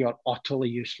not, you're utterly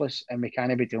useless, and we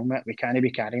can't be dealing with it. We can't be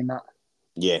carrying that.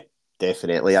 Yeah,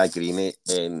 definitely. I agree, mate.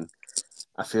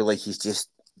 I feel like he's just,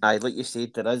 like you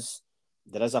said, there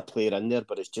is a player in there,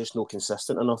 but it's just not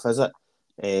consistent enough, is it?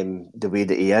 The way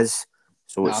that he is.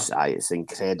 So it's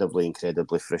incredibly,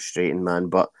 incredibly frustrating, man.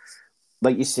 But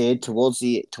like you said, towards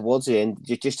the end,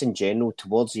 just in general,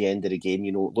 towards the end of the game,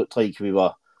 it looked like we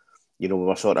were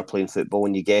sort of playing football,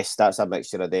 and you guess that's a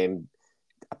mixture of them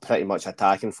pretty much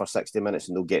attacking for 60 minutes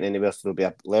and not getting anywhere. So there'll be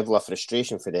a level of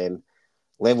frustration for them,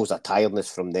 levels of tiredness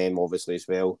from them, obviously, as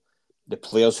well. The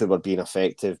players who were being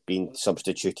effective, being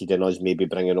substituted, and us maybe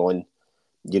bringing on,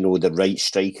 the right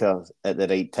striker at the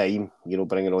right time,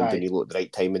 bringing on Danilo at the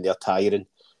right time when they're tiring,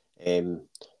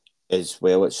 as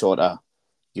well. It sort of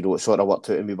worked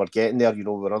out, and we were getting there. We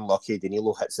were unlucky.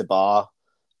 Danilo hits the bar,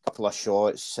 couple of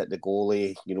shots, hit the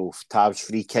goalie. Tav's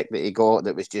free kick that he got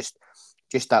that was just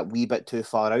that wee bit too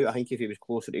far out. I think if he was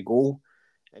closer to goal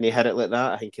and he hit it like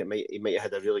that, I think he might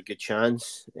have had a really good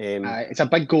chance. It's a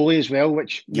big goalie as well,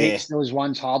 which makes those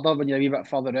ones harder when you're a wee bit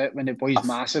further out. When the boy's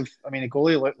massive, I mean, the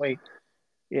goalie looked like,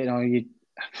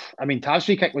 Tav's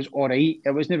free kick was all right.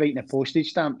 It wasn't right in the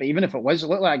postage stamp, but even if it was, it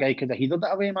looked like a guy could have headed it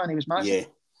away, man. He was massive.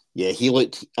 Yeah, he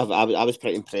looked. I was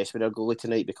pretty impressed with our goalie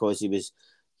tonight because he was,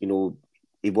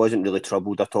 he wasn't really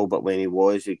troubled at all. But when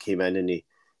he came in and he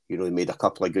made a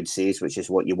couple of good saves, which is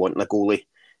what you want in a goalie.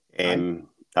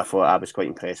 I thought I was quite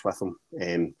impressed with him.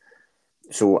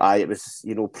 It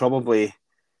was, probably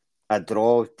a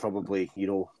draw. Probably,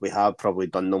 we have probably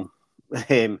done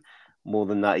them more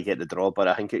than that to get the draw. But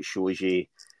I think it shows you,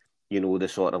 the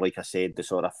sort of, like I said, the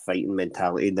sort of fighting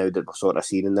mentality now that we're sort of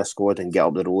seeing in this squad, and get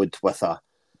up the road with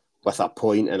a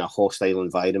point in a hostile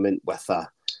environment with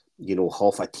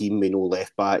half a team with no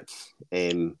left back.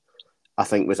 I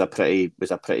think was a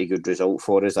pretty good result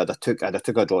for us. I'd have took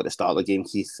a draw at the start of the game,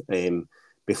 Keith,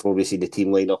 before we see the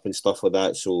team line up and stuff like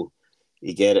that. So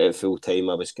you get it at full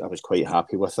time. I was quite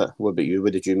happy with it. What about you?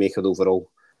 What did you make of overall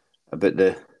about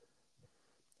the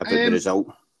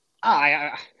result?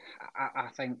 I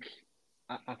think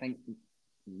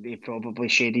they probably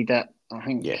shaded it. I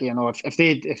think if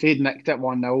they'd nicked it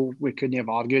 1-0, we couldn't have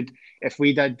argued. If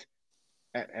we did,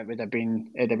 it would have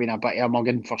been a bit of a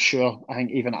mugging for sure. I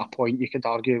think even at a point you could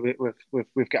argue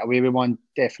we've got away with one.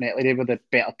 Definitely, they were the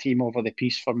better team over the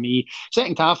piece for me.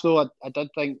 Second half though, I did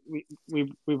think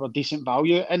we were decent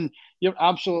value, and you're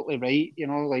absolutely right.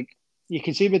 Like you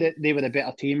can see they were the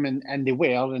better team, and they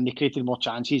were, and they created more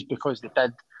chances because they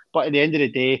did. But at the end of the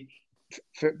day,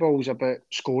 football's about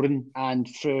scoring, and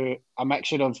through a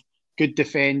mixture of good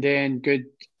defending, good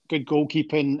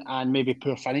goalkeeping, and maybe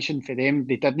poor finishing for them,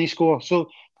 they didn't score. So,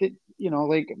 we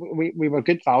were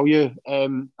good value. I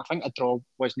think a draw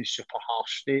wasn't super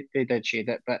harsh. They did shade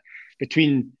it, but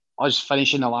between us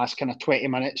finishing the last kind of 20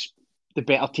 minutes, the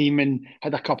better team, and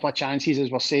had a couple of chances,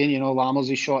 as we're saying,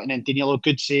 Lammers' shot, and then Danilo,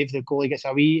 good save. The goalie gets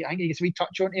I think he gets a wee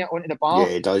touch onto the bar.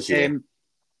 Yeah, he does, yeah.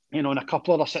 In a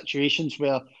couple of other situations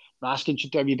where Raskin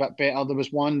should do a wee bit better. There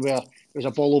was one where there was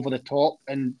a ball over the top,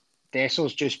 and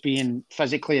Desso's just being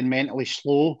physically and mentally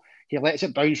slow. He lets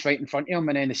it bounce right in front of him,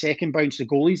 and then the second bounce, the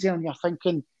goalie's there, and you're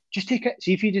thinking, just take it.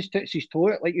 See if he just touches his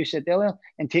toe, like you said earlier,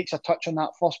 and takes a touch on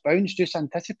that first bounce, just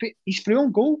anticipate. He's through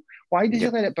on goal. Why does he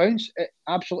let it bounce? It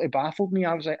absolutely baffled me.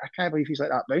 I was like, I can't believe he's let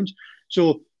that bounce.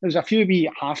 So there's a few wee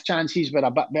half chances with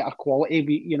a bit better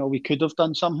quality. We could have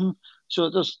done something. So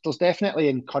there's definitely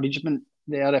encouragement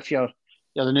there. If you're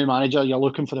the new manager, you're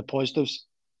looking for the positives.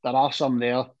 There are some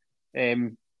there.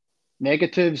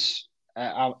 Negatives,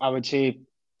 I would say,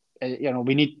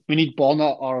 we need Bonner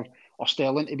or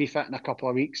Sterling to be fit in a couple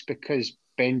of weeks, because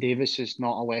Ben Davies is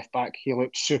not a left back. He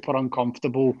looked super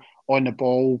uncomfortable on the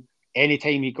ball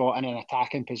anytime he got in an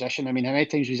attacking position. I mean, how many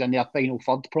times he's in their final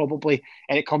third probably,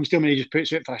 and it comes to him and he just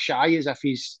puts it for a shy as if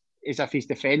he's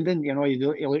defending.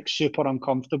 He looks super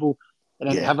uncomfortable, and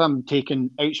then to have him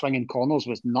taking out swinging corners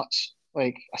was nuts.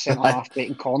 Like a centre half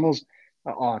taking corners.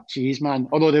 Oh, jeez, man.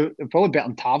 Although they're probably better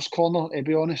than Tav's corner, to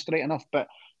be honest, right enough. But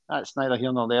that's neither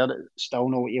here nor there. It's still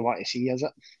not what you want to see, is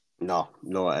it? No,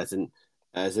 it isn't.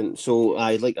 It isn't. So,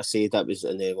 like I say, that was,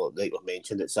 and then like we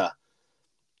mentioned, it's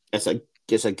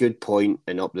a good point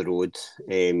and up the road,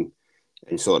 and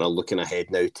sort of looking ahead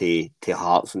now to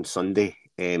Hearts on Sunday,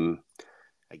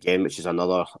 again, which is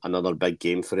another big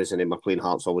game for us. And then we're playing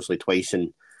Hearts obviously twice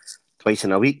in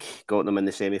a week. Got them in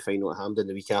the semi-final at Hampden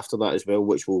the week after that as well,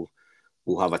 which we'll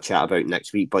have a chat about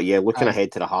next week. But yeah, looking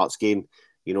ahead to the Hearts game,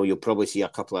 you'll probably see a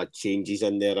couple of changes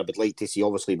in there. I would like to see,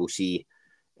 obviously, we'll see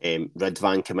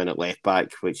Ridvan come in at left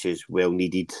back, which is well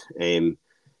needed, and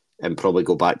probably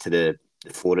go back to the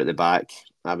four at the back.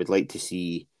 I would like to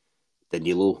see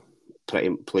Danilo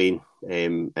playing,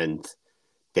 and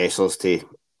Dessers to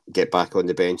get back on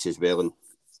the bench as well. And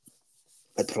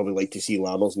I'd probably like to see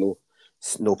Lammers no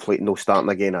starting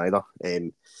again either.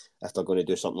 If they're going to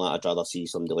do something like that, I'd rather see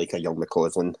somebody like a young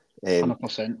McCausland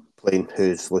 100% playing, who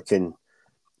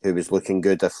was looking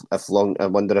good. I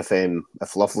wonder if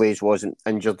Lovelace wasn't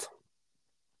injured.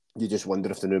 You just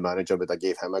wonder if the new manager would have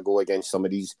gave him a go against some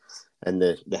of these in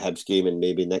the Hibs game and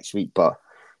maybe next week. But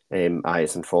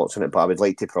it's unfortunate. But I would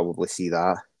like to probably see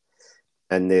that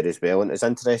in there as well. And it's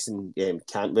interesting,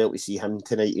 Cantwell, to see him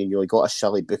tonight. He got a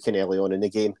silly booking early on in the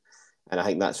game, and I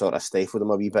think that sort of stifled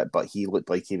him a wee bit. But he looked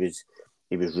like he was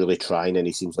really trying, and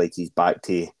he seems like he's back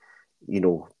to,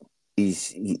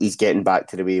 he's getting back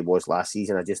to the way he was last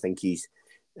season. I just think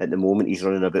at the moment he's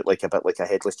running a bit like a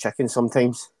headless chicken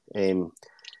sometimes,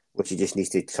 which he just needs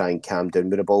to try and calm down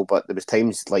with the ball. But there was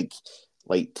times like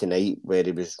tonight where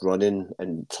he was running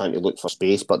and trying to look for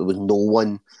space, but there was no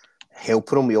one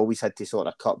helping him. We always had to sort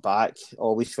of cut back.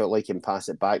 Always felt like him pass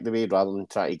it back the way rather than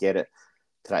try to get it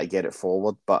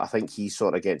forward. But I think he's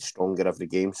sort of getting stronger every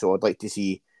game. So I'd like to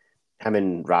see him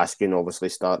and Raskin obviously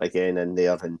start again in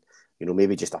there, and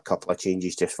maybe just a couple of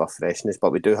changes just for freshness.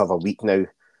 But we do have a week now.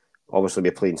 Obviously,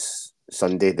 we're playing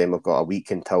Sunday, then we've got a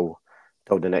week until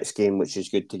the next game, which is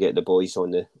good to get the boys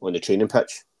on the training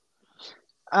pitch.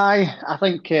 I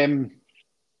think same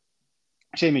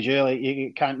as you.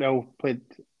 Like, Cantwell played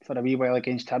for a wee while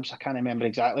against Hibs. I can't remember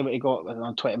exactly what he got,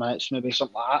 on 20 minutes, maybe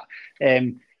something like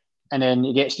that. And then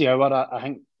he gets the hour. I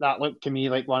think that looked to me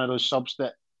like one of those subs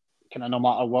that kind of no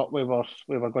matter what we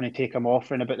were going to take him off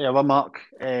around about the hour mark.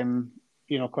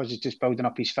 Because he's just building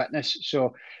up his fitness.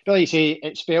 So, but like you say,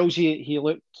 it spells he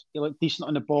looked decent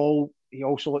on the ball. He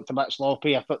also looked a bit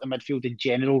sloppy. I thought the midfield in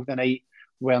general tonight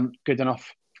weren't good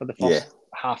enough for the first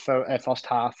half, /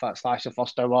 the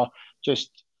first hour.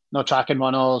 Just not tracking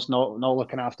runners, not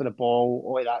looking after the ball,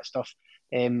 all of that stuff.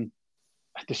 The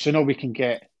sooner we can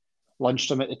get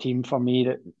Lundstrom at the team for me,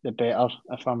 the better.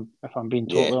 If I'm being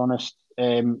totally honest.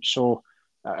 So,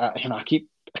 I keep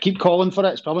calling for it.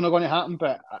 It's probably not going to happen,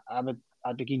 but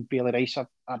I'd be giving Bailey Rice a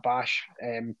bash,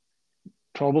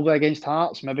 probably against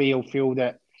Hearts. Maybe he'll feel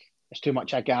that it's too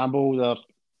much a gamble. They're,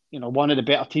 one of the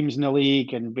better teams in the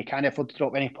league, and we can't afford to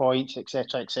drop any points,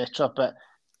 etc., etc. But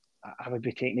I would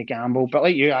be taking a gamble. But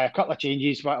like you, a couple of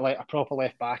changes, but like a proper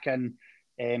left back, and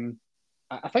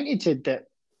I think he said that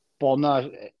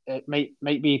Borna it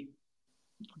might be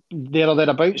there or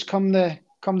thereabouts come the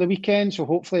weekend. So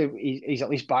hopefully he's at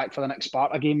least back for the next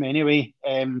Sparta game anyway.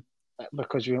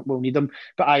 Because we'll need them.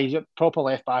 But a proper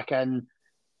left back in,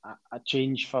 a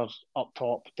change for up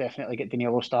top. Definitely get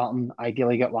Danilo starting.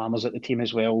 Ideally get Lammers at the team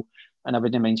as well. And I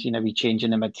wouldn't mind seeing a wee change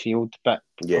in the midfield, but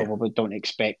probably don't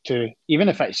expect to. Even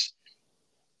if it's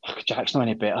Jack's not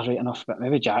any better right enough, but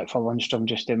maybe Jack for Lundstrom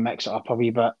just to mix it up a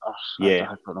wee bit.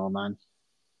 I don't know, man.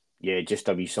 Yeah, just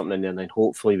a wee something in there, and then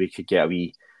hopefully we could get a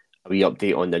wee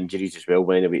update on the injuries as well.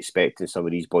 When are we expecting some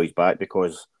of these boys back?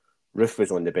 Because Roof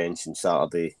was on the bench on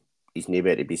Saturday. He's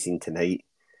nowhere to be seen tonight.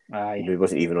 He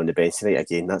wasn't even on the bench tonight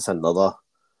again. That's another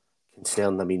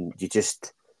concern. I mean, you're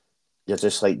just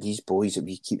like, these boys that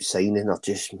we keep signing are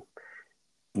just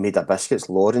made of biscuits.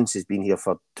 Lawrence has been here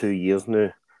for 2 years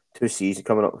now, 2 seasons,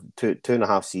 coming up,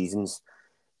 2.5 seasons,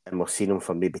 and we're seeing him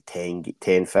for maybe 10,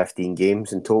 15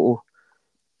 games in total.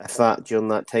 If that during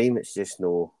that time, it's just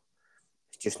no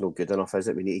good enough, is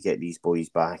it? We need to get these boys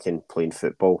back and playing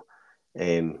football,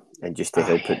 and just to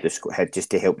help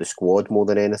the squad more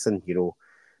than anything.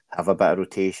 Have a bit of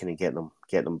rotation and get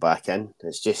them back in.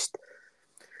 It's just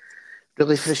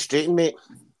really frustrating, mate.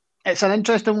 It's an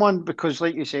interesting one because,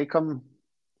 like you say,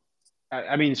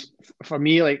 for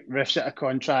me, like Riff's out of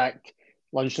contract,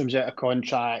 Lundstrom's out of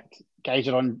contract. Guys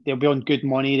they'll be on good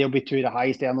money. They'll be two of the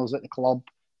highest earners at the club.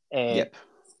 Yep.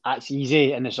 That's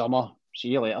easy in the summer. See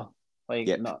you later.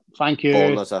 Yep. No, thank you.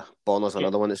 Bonner's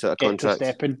another one that's out of contract. Get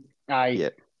to stepping. Aye.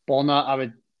 Yep. Bonner, I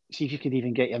would see if you could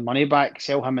even get your money back.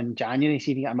 Sell him in January.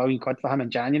 See if you get £1 million for him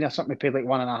in January or something. We paid like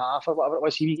 1.5 or whatever it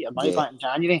was. See if you get your money back in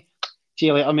January. See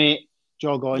you later, mate.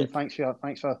 Jog on. Yep. Thanks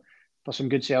for some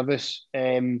good service.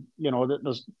 I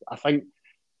think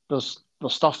there's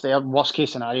stuff there. Worst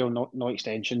case scenario, no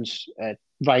extensions.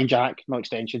 Ryan Jack, no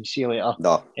extensions. See you later.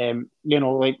 No.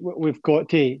 We've got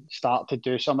to start to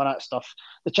do some of that stuff.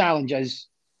 The challenge is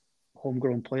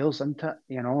homegrown players, isn't it?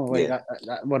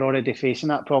 That we're already facing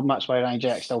that problem. That's why Ryan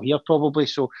Jack's still here, probably.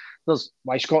 So there's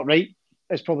why Scott Wright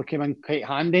has probably come in quite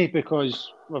handy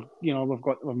because we've not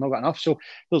got enough. So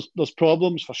there's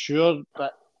problems for sure,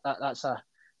 but that's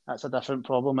a different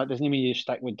problem. It doesn't mean you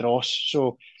stick with Dross.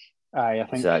 So I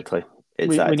think exactly.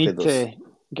 We need to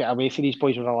get away from these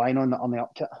boys we're relying on the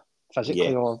uptick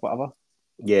physically or whatever.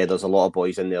 Yeah, there's a lot of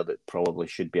boys in there that probably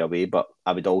should be away, but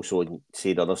I would also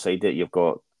say the other side that you've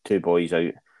got 2 boys out,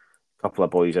 a couple of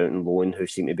boys out in loan who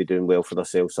seem to be doing well for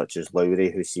themselves, such as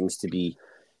Lowry, who seems to be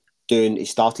he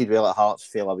started well at Hearts,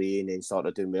 fell away and then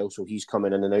started doing well, so he's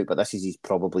coming in and out, but this is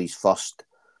probably his first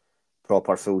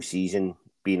proper full season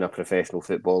being a professional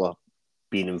footballer,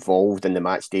 being involved in the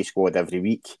match day squad every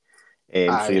week.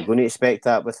 So you're going to expect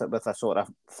that with a sort of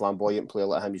flamboyant player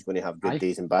like him. He's going to have good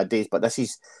days and bad days, but this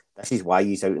is why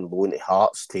he's out in loan at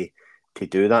Hearts to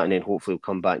do that, and then hopefully he'll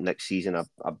come back next season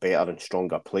a better and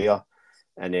stronger player.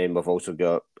 And then we've also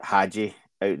got Hadji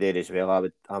out there as well.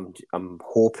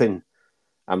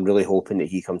 I'm really hoping that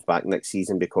he comes back next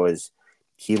season because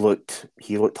he looked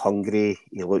hungry.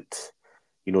 He looked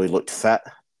fit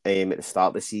at the start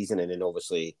of the season, and then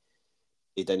obviously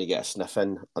he didn't get a sniff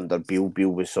in under Beale. Beale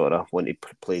was sort of wanting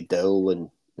to play dull and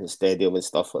stadium and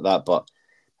stuff like that, but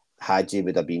Hadji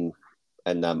would have been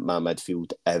in my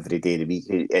midfield every day of the week,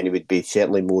 and he would be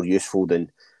certainly more useful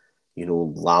than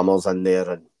Lammers in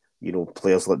there and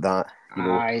players like that.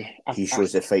 He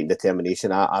shows the fight and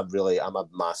determination. I'm a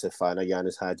massive fan of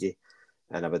Yanis Hadji,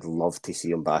 and I would love to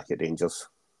see him back at Rangers.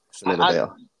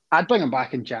 I'd bring him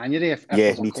back in January if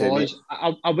me too, mate.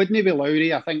 I wouldn't be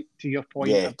Lowry. I think to your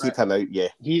point, keep him out. Yeah,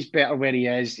 he's better where he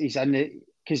is. He's in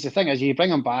because the thing is, you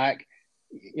bring him back,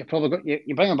 you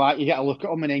bring him back, you get a look at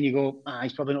him, and then you go,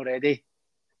 he's probably not ready.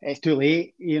 It's too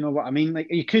late. You know what I mean? Like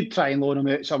you could try and loan him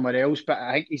out somewhere else, but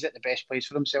I think he's at the best place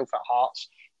for himself at Hearts.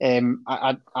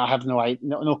 I have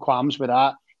no qualms with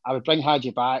that. I would bring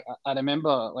Hadji back. I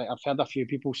remember, I've heard a few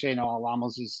people saying,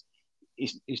 Lammers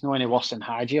he's not any worse than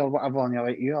Hadji or whatever, and you're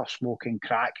like, you are smoking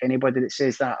crack. Anybody that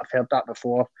says that, I've heard that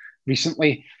before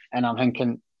recently, and I'm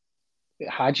thinking,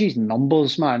 Hadji's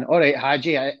numbers, man. All right,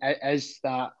 Hadji is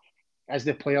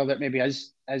the player that maybe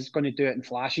is going to do it in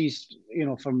flashes,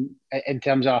 from in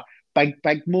terms of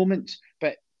big moments.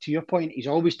 But to your point, he's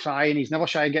always trying. He's never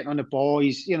shy of getting on the ball.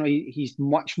 He's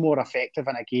much more effective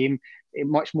in a game,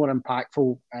 much more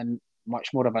impactful, and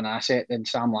much more of an asset than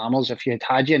Sam Lammers. If you had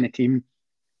Hadji in the team,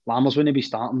 Lammers wouldn't be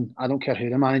starting. I don't care who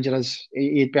the manager is.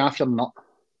 He'd be after nut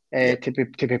to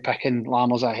be picking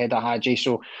Lammers ahead of Hadji.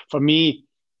 So for me,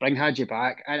 bring Hadji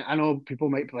back. I know people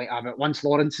might be like, but once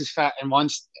Lawrence is fit and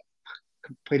once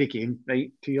play the game,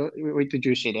 right? What did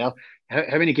you say there?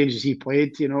 How many games has he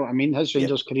played? You know what I mean? His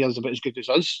Rangers career is about as good as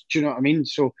us. Do you know what I mean?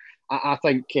 So I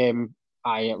think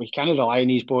we can't rely on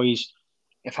these boys.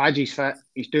 If Hadji's fit,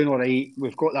 he's doing all right.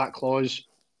 We've got that clause.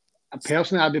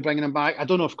 Personally, I'd be bringing him back. I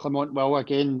don't know if Clement will.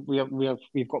 Again,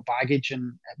 we've got baggage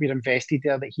and we're invested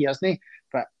there that he hasn't.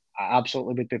 But I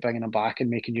absolutely would be bringing him back and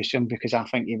making use of him because I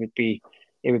think he would be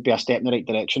a step in the right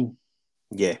direction.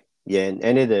 Yeah, and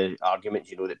any of the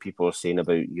arguments that people are saying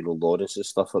about Lawrence and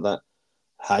stuff like that,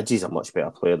 Hadji's a much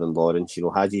better player than Lawrence.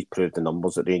 Hadji's proved the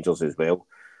numbers at Rangers as well.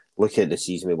 Look at the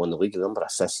season we won the league. The number of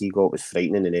assists he got was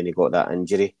frightening, and then he got that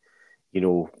injury.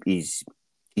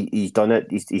 He's done it.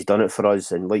 He's done it for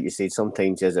us, and like you said,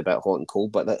 sometimes he's a bit hot and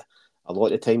cold. But a lot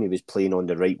of the time he was playing on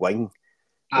the right wing.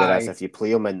 Whereas if you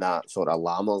play him in that sort of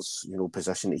Lammers,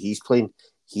 position that he's playing,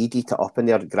 he'd eat it up in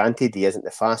there. Granted, he isn't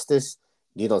the fastest,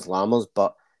 neither's Lammers,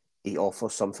 but he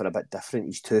offers something a bit different.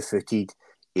 He's 2-footed.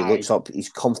 He Aye. looks up. He's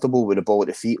comfortable with the ball at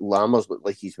the feet. Lammers look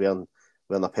like he's wearing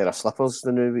a pair of slippers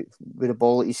now with the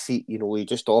ball at his feet. You know, he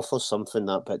just offers something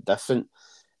that bit different,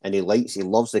 and he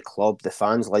loves the club. The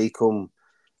fans like him.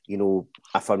 You know,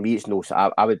 for me, it's no.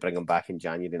 I would bring him back in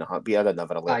January in a heartbeat. I'd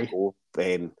never let him go.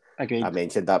 Agreed. I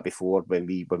mentioned that before when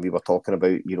we were talking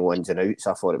about ins and outs.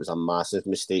 I thought it was a massive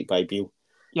mistake by Beale.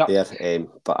 Yep. There,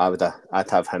 but I'd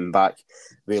have him back.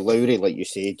 With Lowry, like you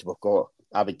said,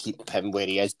 I would keep him where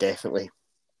he is definitely.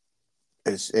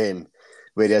 Is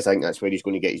where he is, I think that's where he's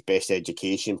going to get his best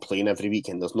education, playing every week.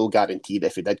 And there's no guarantee that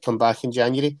if he did come back in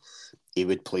January, he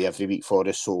would play every week for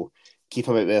us. So keep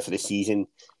him out there for the season.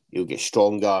 He'll get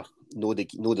stronger. Know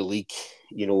the league.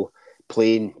 You know,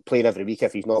 playing every week.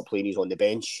 If he's not playing, he's on the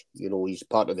bench. You know, he's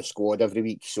part of the squad every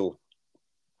week. So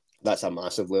that's a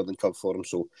massive learning curve for him.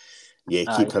 So yeah,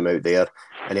 keep him out there.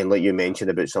 And then, like you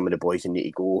mentioned about some of the boys that need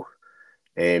to go,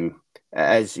 it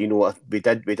is, you know, we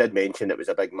did mention it was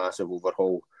a big, massive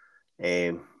overhaul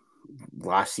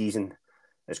last season.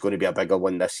 It's going to be a bigger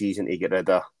one this season to get rid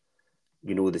of,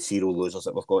 you know, the zero losers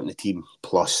that we've got in the team,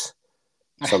 plus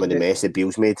some of the mess that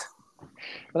Beale's made.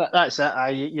 Well, that's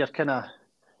it. You're kind of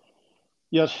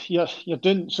you're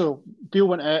doing so. Beale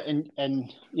went out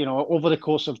and you know, over the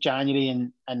course of January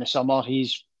and the summer,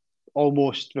 he's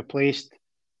almost replaced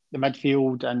the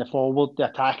midfield and the forward, the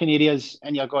attacking areas,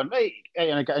 and you're going right.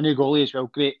 And I got a new goalie as well.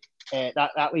 Great.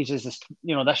 That leaves us.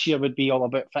 This year would be all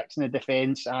about fixing the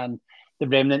defence and the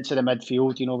remnants of the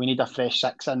midfield. You know, we need a fresh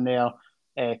six in there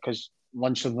because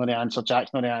Lunsford's not the answer,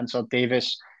 Jack's not the answer,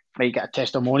 Davis might get a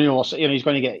testimonial, or you know, he's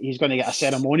going to get a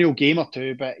ceremonial game or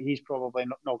two, but he's probably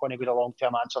not going to be the long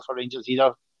term answer for Rangers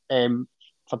either,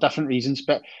 for different reasons.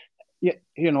 But you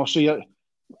know, so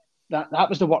that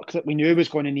was the work that we knew was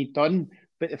going to need done.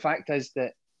 But the fact is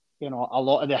that, you know, a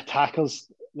lot of the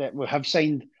attackers that we have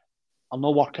signed are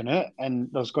not working out, and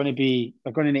they're going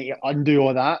to need to undo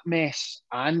all that mess,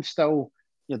 and still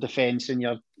your defence and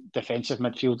your defensive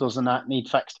midfielders and that need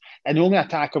fixed. And the only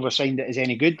attacker we've signed that is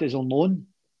any good is on loan.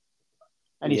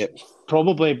 And he's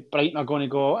probably Brighton are going to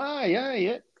go, yeah,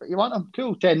 you want him?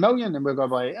 Cool, 10 million. And we're going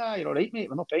to be like, you're all right, mate,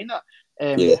 we're not paying that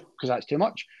because that's too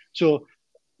much. So,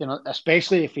 you know,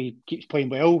 especially if he keeps playing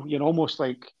well, you're almost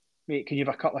like, mate, can you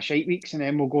have a couple of shite weeks and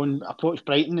then we'll go and approach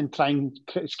Brighton and try and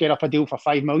scare up a deal for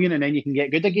 5 million and then you can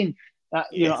get good again.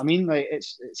 You know what I mean? Like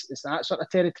it's that sort of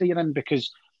territory you're in,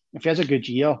 because if he has a good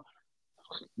year,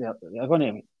 they're going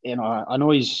to, you know, I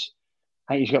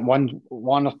think he's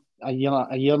got a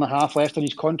year and a half left on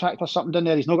his contract or something down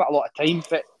there. He's not got a lot of time,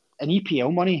 but in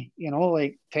EPL money, you know,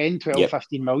 like 10, 12,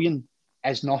 15 million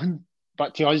is nothing.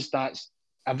 But to us, that's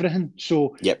everything.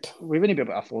 So we wouldn't be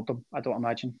able to afford them, I don't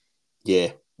imagine.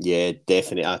 Yeah,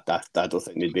 definitely. I don't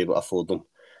think they'd be able to afford them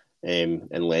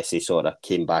unless they sort of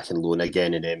came back and loan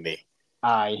again and then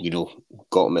you know,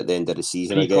 got him at the end of the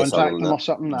season, I guess. Pre-contract him or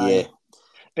something.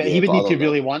 But he would need to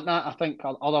really want that, I think.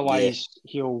 Otherwise,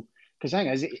 he'll... Because the thing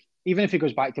is, even if he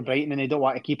goes back to Brighton and they don't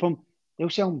want to keep him, they'll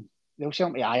sell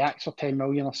him to Ajax for 10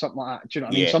 million or something like that. Do you know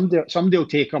what I mean? Somebody will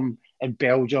take him in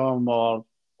Belgium or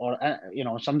you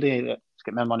know, somebody that's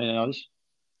got more money than us.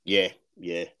 Yeah.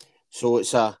 So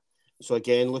so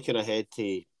again, looking ahead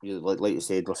to, like you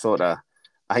said, we're sort of,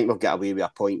 I think we've got away with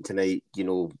a point tonight. You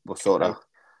know, we're sort of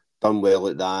done well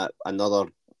at that.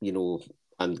 Another, you know,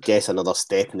 I guess another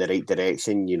step in the right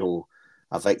direction. You know,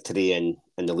 a victory in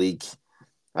the league,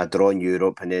 a draw in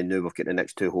Europe, and then now we've got the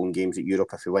next 2 home games at Europe.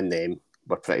 If we win them,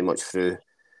 we're pretty much through.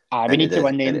 We need to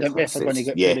win them, don't we, if we're going to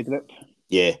get through the group?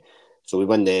 Yeah. So we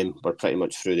win them, we're pretty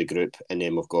much through the group, and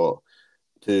then we've got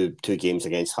two games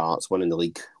against Hearts, one in the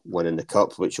league, one in the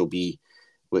cup, which will be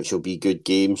good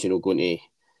games. You know,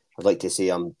 I'd like to say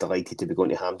I'm delighted to be going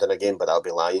to Hampden again, but I'll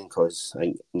be lying because I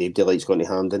think nobody likes going to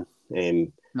Hampden.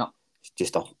 No, it's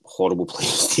just a horrible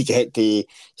place to get to.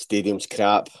 Stadium's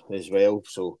crap as well.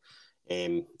 So,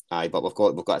 but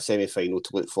we've got a semi-final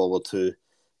to look forward to,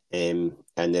 and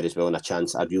there as well, and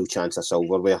a real chance of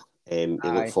silverware. To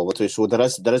look forward to. So there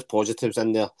is positives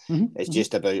in there. Mm-hmm. It's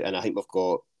just about, and I think we've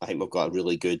got a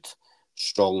really good,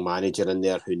 strong manager in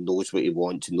there who knows what he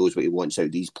wants and knows what he wants out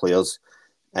of these players,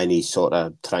 and he's sort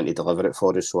of trying to deliver it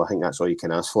for us. So I think that's all you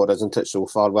can ask for, isn't it, so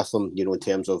far with him? You know, in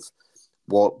terms of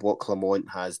what Clement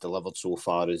has delivered so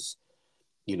far is,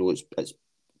 you know, it's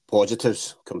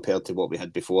positives compared to what we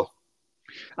had before.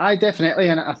 Aye, definitely,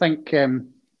 and I think,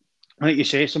 like you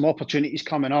say, some opportunities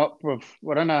coming up.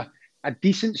 We're in a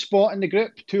decent spot in the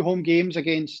group. 2 home games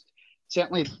against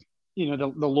certainly, you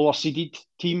know, the lower seeded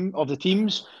team of the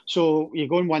teams. So you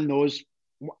go and win those.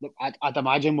 I'd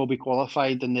imagine we'll be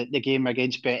qualified, and the game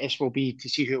against Betis will be to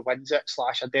see who wins it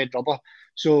 / a dead rubber.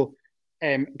 So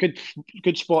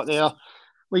Good spot there.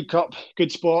 League Cup,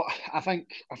 good spot. I think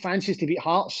I fancy us to beat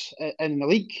Hearts in the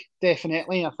league,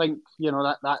 definitely. I think,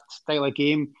 that style of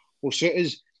game will suit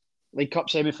us. League Cup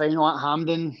semi-final at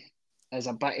Hampden is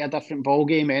a bit of a different ball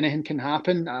game. Anything can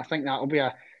happen. I think that'll be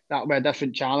a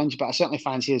different challenge, but I certainly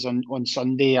fancy us on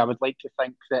Sunday. I would like to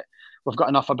think that we've got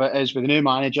enough about us with the new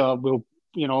manager. We'll,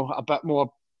 a bit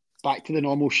more back to the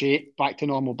normal shape, back to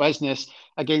normal business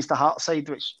against the Hearts side,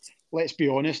 which, let's be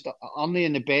honest, aren't they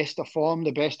in the best of form,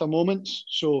 the best of moments?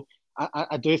 So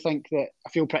I do think that I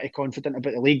feel pretty confident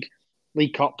about the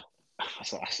League Cup.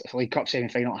 It's a League Cup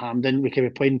semi-final at Hampden. We could be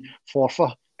playing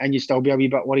Forfar and you'd still be a wee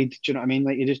bit worried. Do you know what I mean?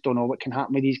 Like, you just don't know what can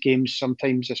happen with these games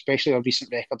sometimes, especially a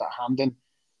recent record at Hampden.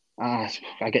 I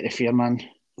get the fear, man.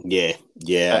 Yeah,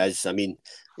 as I mean,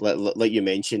 like you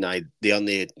mentioned,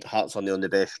 Hearts on the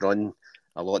best run.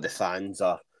 A lot of the fans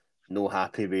are no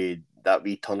happy with that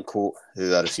wee turncoat,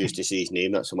 who I refuse to say his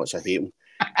name. That's how much I hate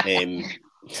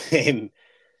him.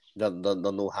 They're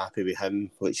no happy with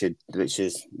him, which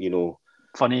is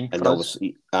funny. And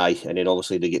obviously, and then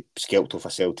obviously they get scalped off a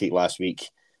Celtic last week,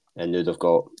 and now they've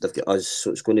got us.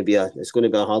 So it's going to be a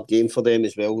hard game for them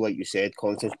as well, like you said,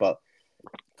 Constance. But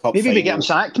Cup maybe final, we get him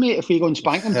sacked, mate, if we go and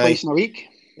spank them twice in a week.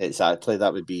 Exactly,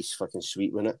 that would be fucking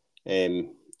sweet, wouldn't it?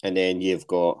 And then you've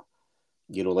got,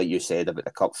 like you said about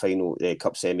the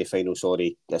cup semi-final.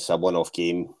 Sorry, it's a one-off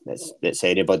game. It's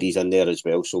anybody's in there as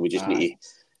well. So we just need to,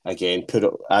 again, put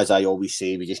it, as I always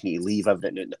say, we just need to leave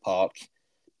everything out in the park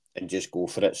and just go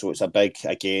for it. So it's a big,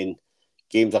 again,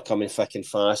 games are coming thick and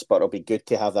fast, but it'll be good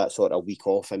to have that sort of week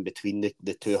off in between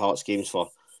the two Hearts games for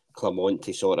Clermont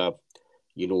to sort of,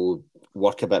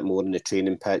 work a bit more in the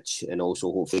training pitch and also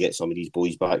hopefully get some of these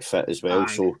boys back fit as well.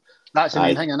 So that's the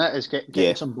main thing, isn't it? Is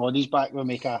getting some bodies back will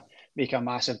make a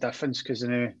massive difference, because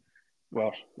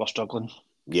we're struggling.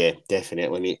 Yeah,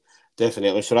 definitely, mate.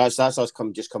 Definitely. So that's us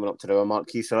coming up to the hour mark,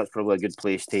 Keith. So that's probably a good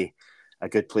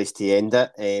place to end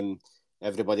it.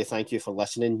 Everybody, thank you for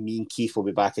listening. Me and Keith will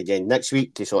be back again next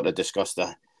week to sort of discuss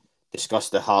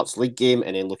the Hearts League game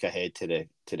and then look ahead to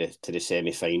the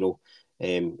semi-final.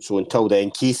 So until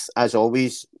then, Keith, as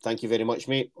always, thank you very much,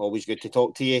 mate. Always good to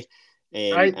talk to you.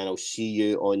 And I'll see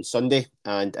you on Sunday.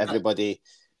 And everybody,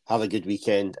 have a good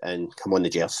weekend and come on the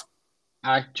Gers.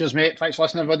 Cheers, mate. Thanks for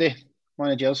listening, everybody. Come on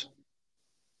the Gers.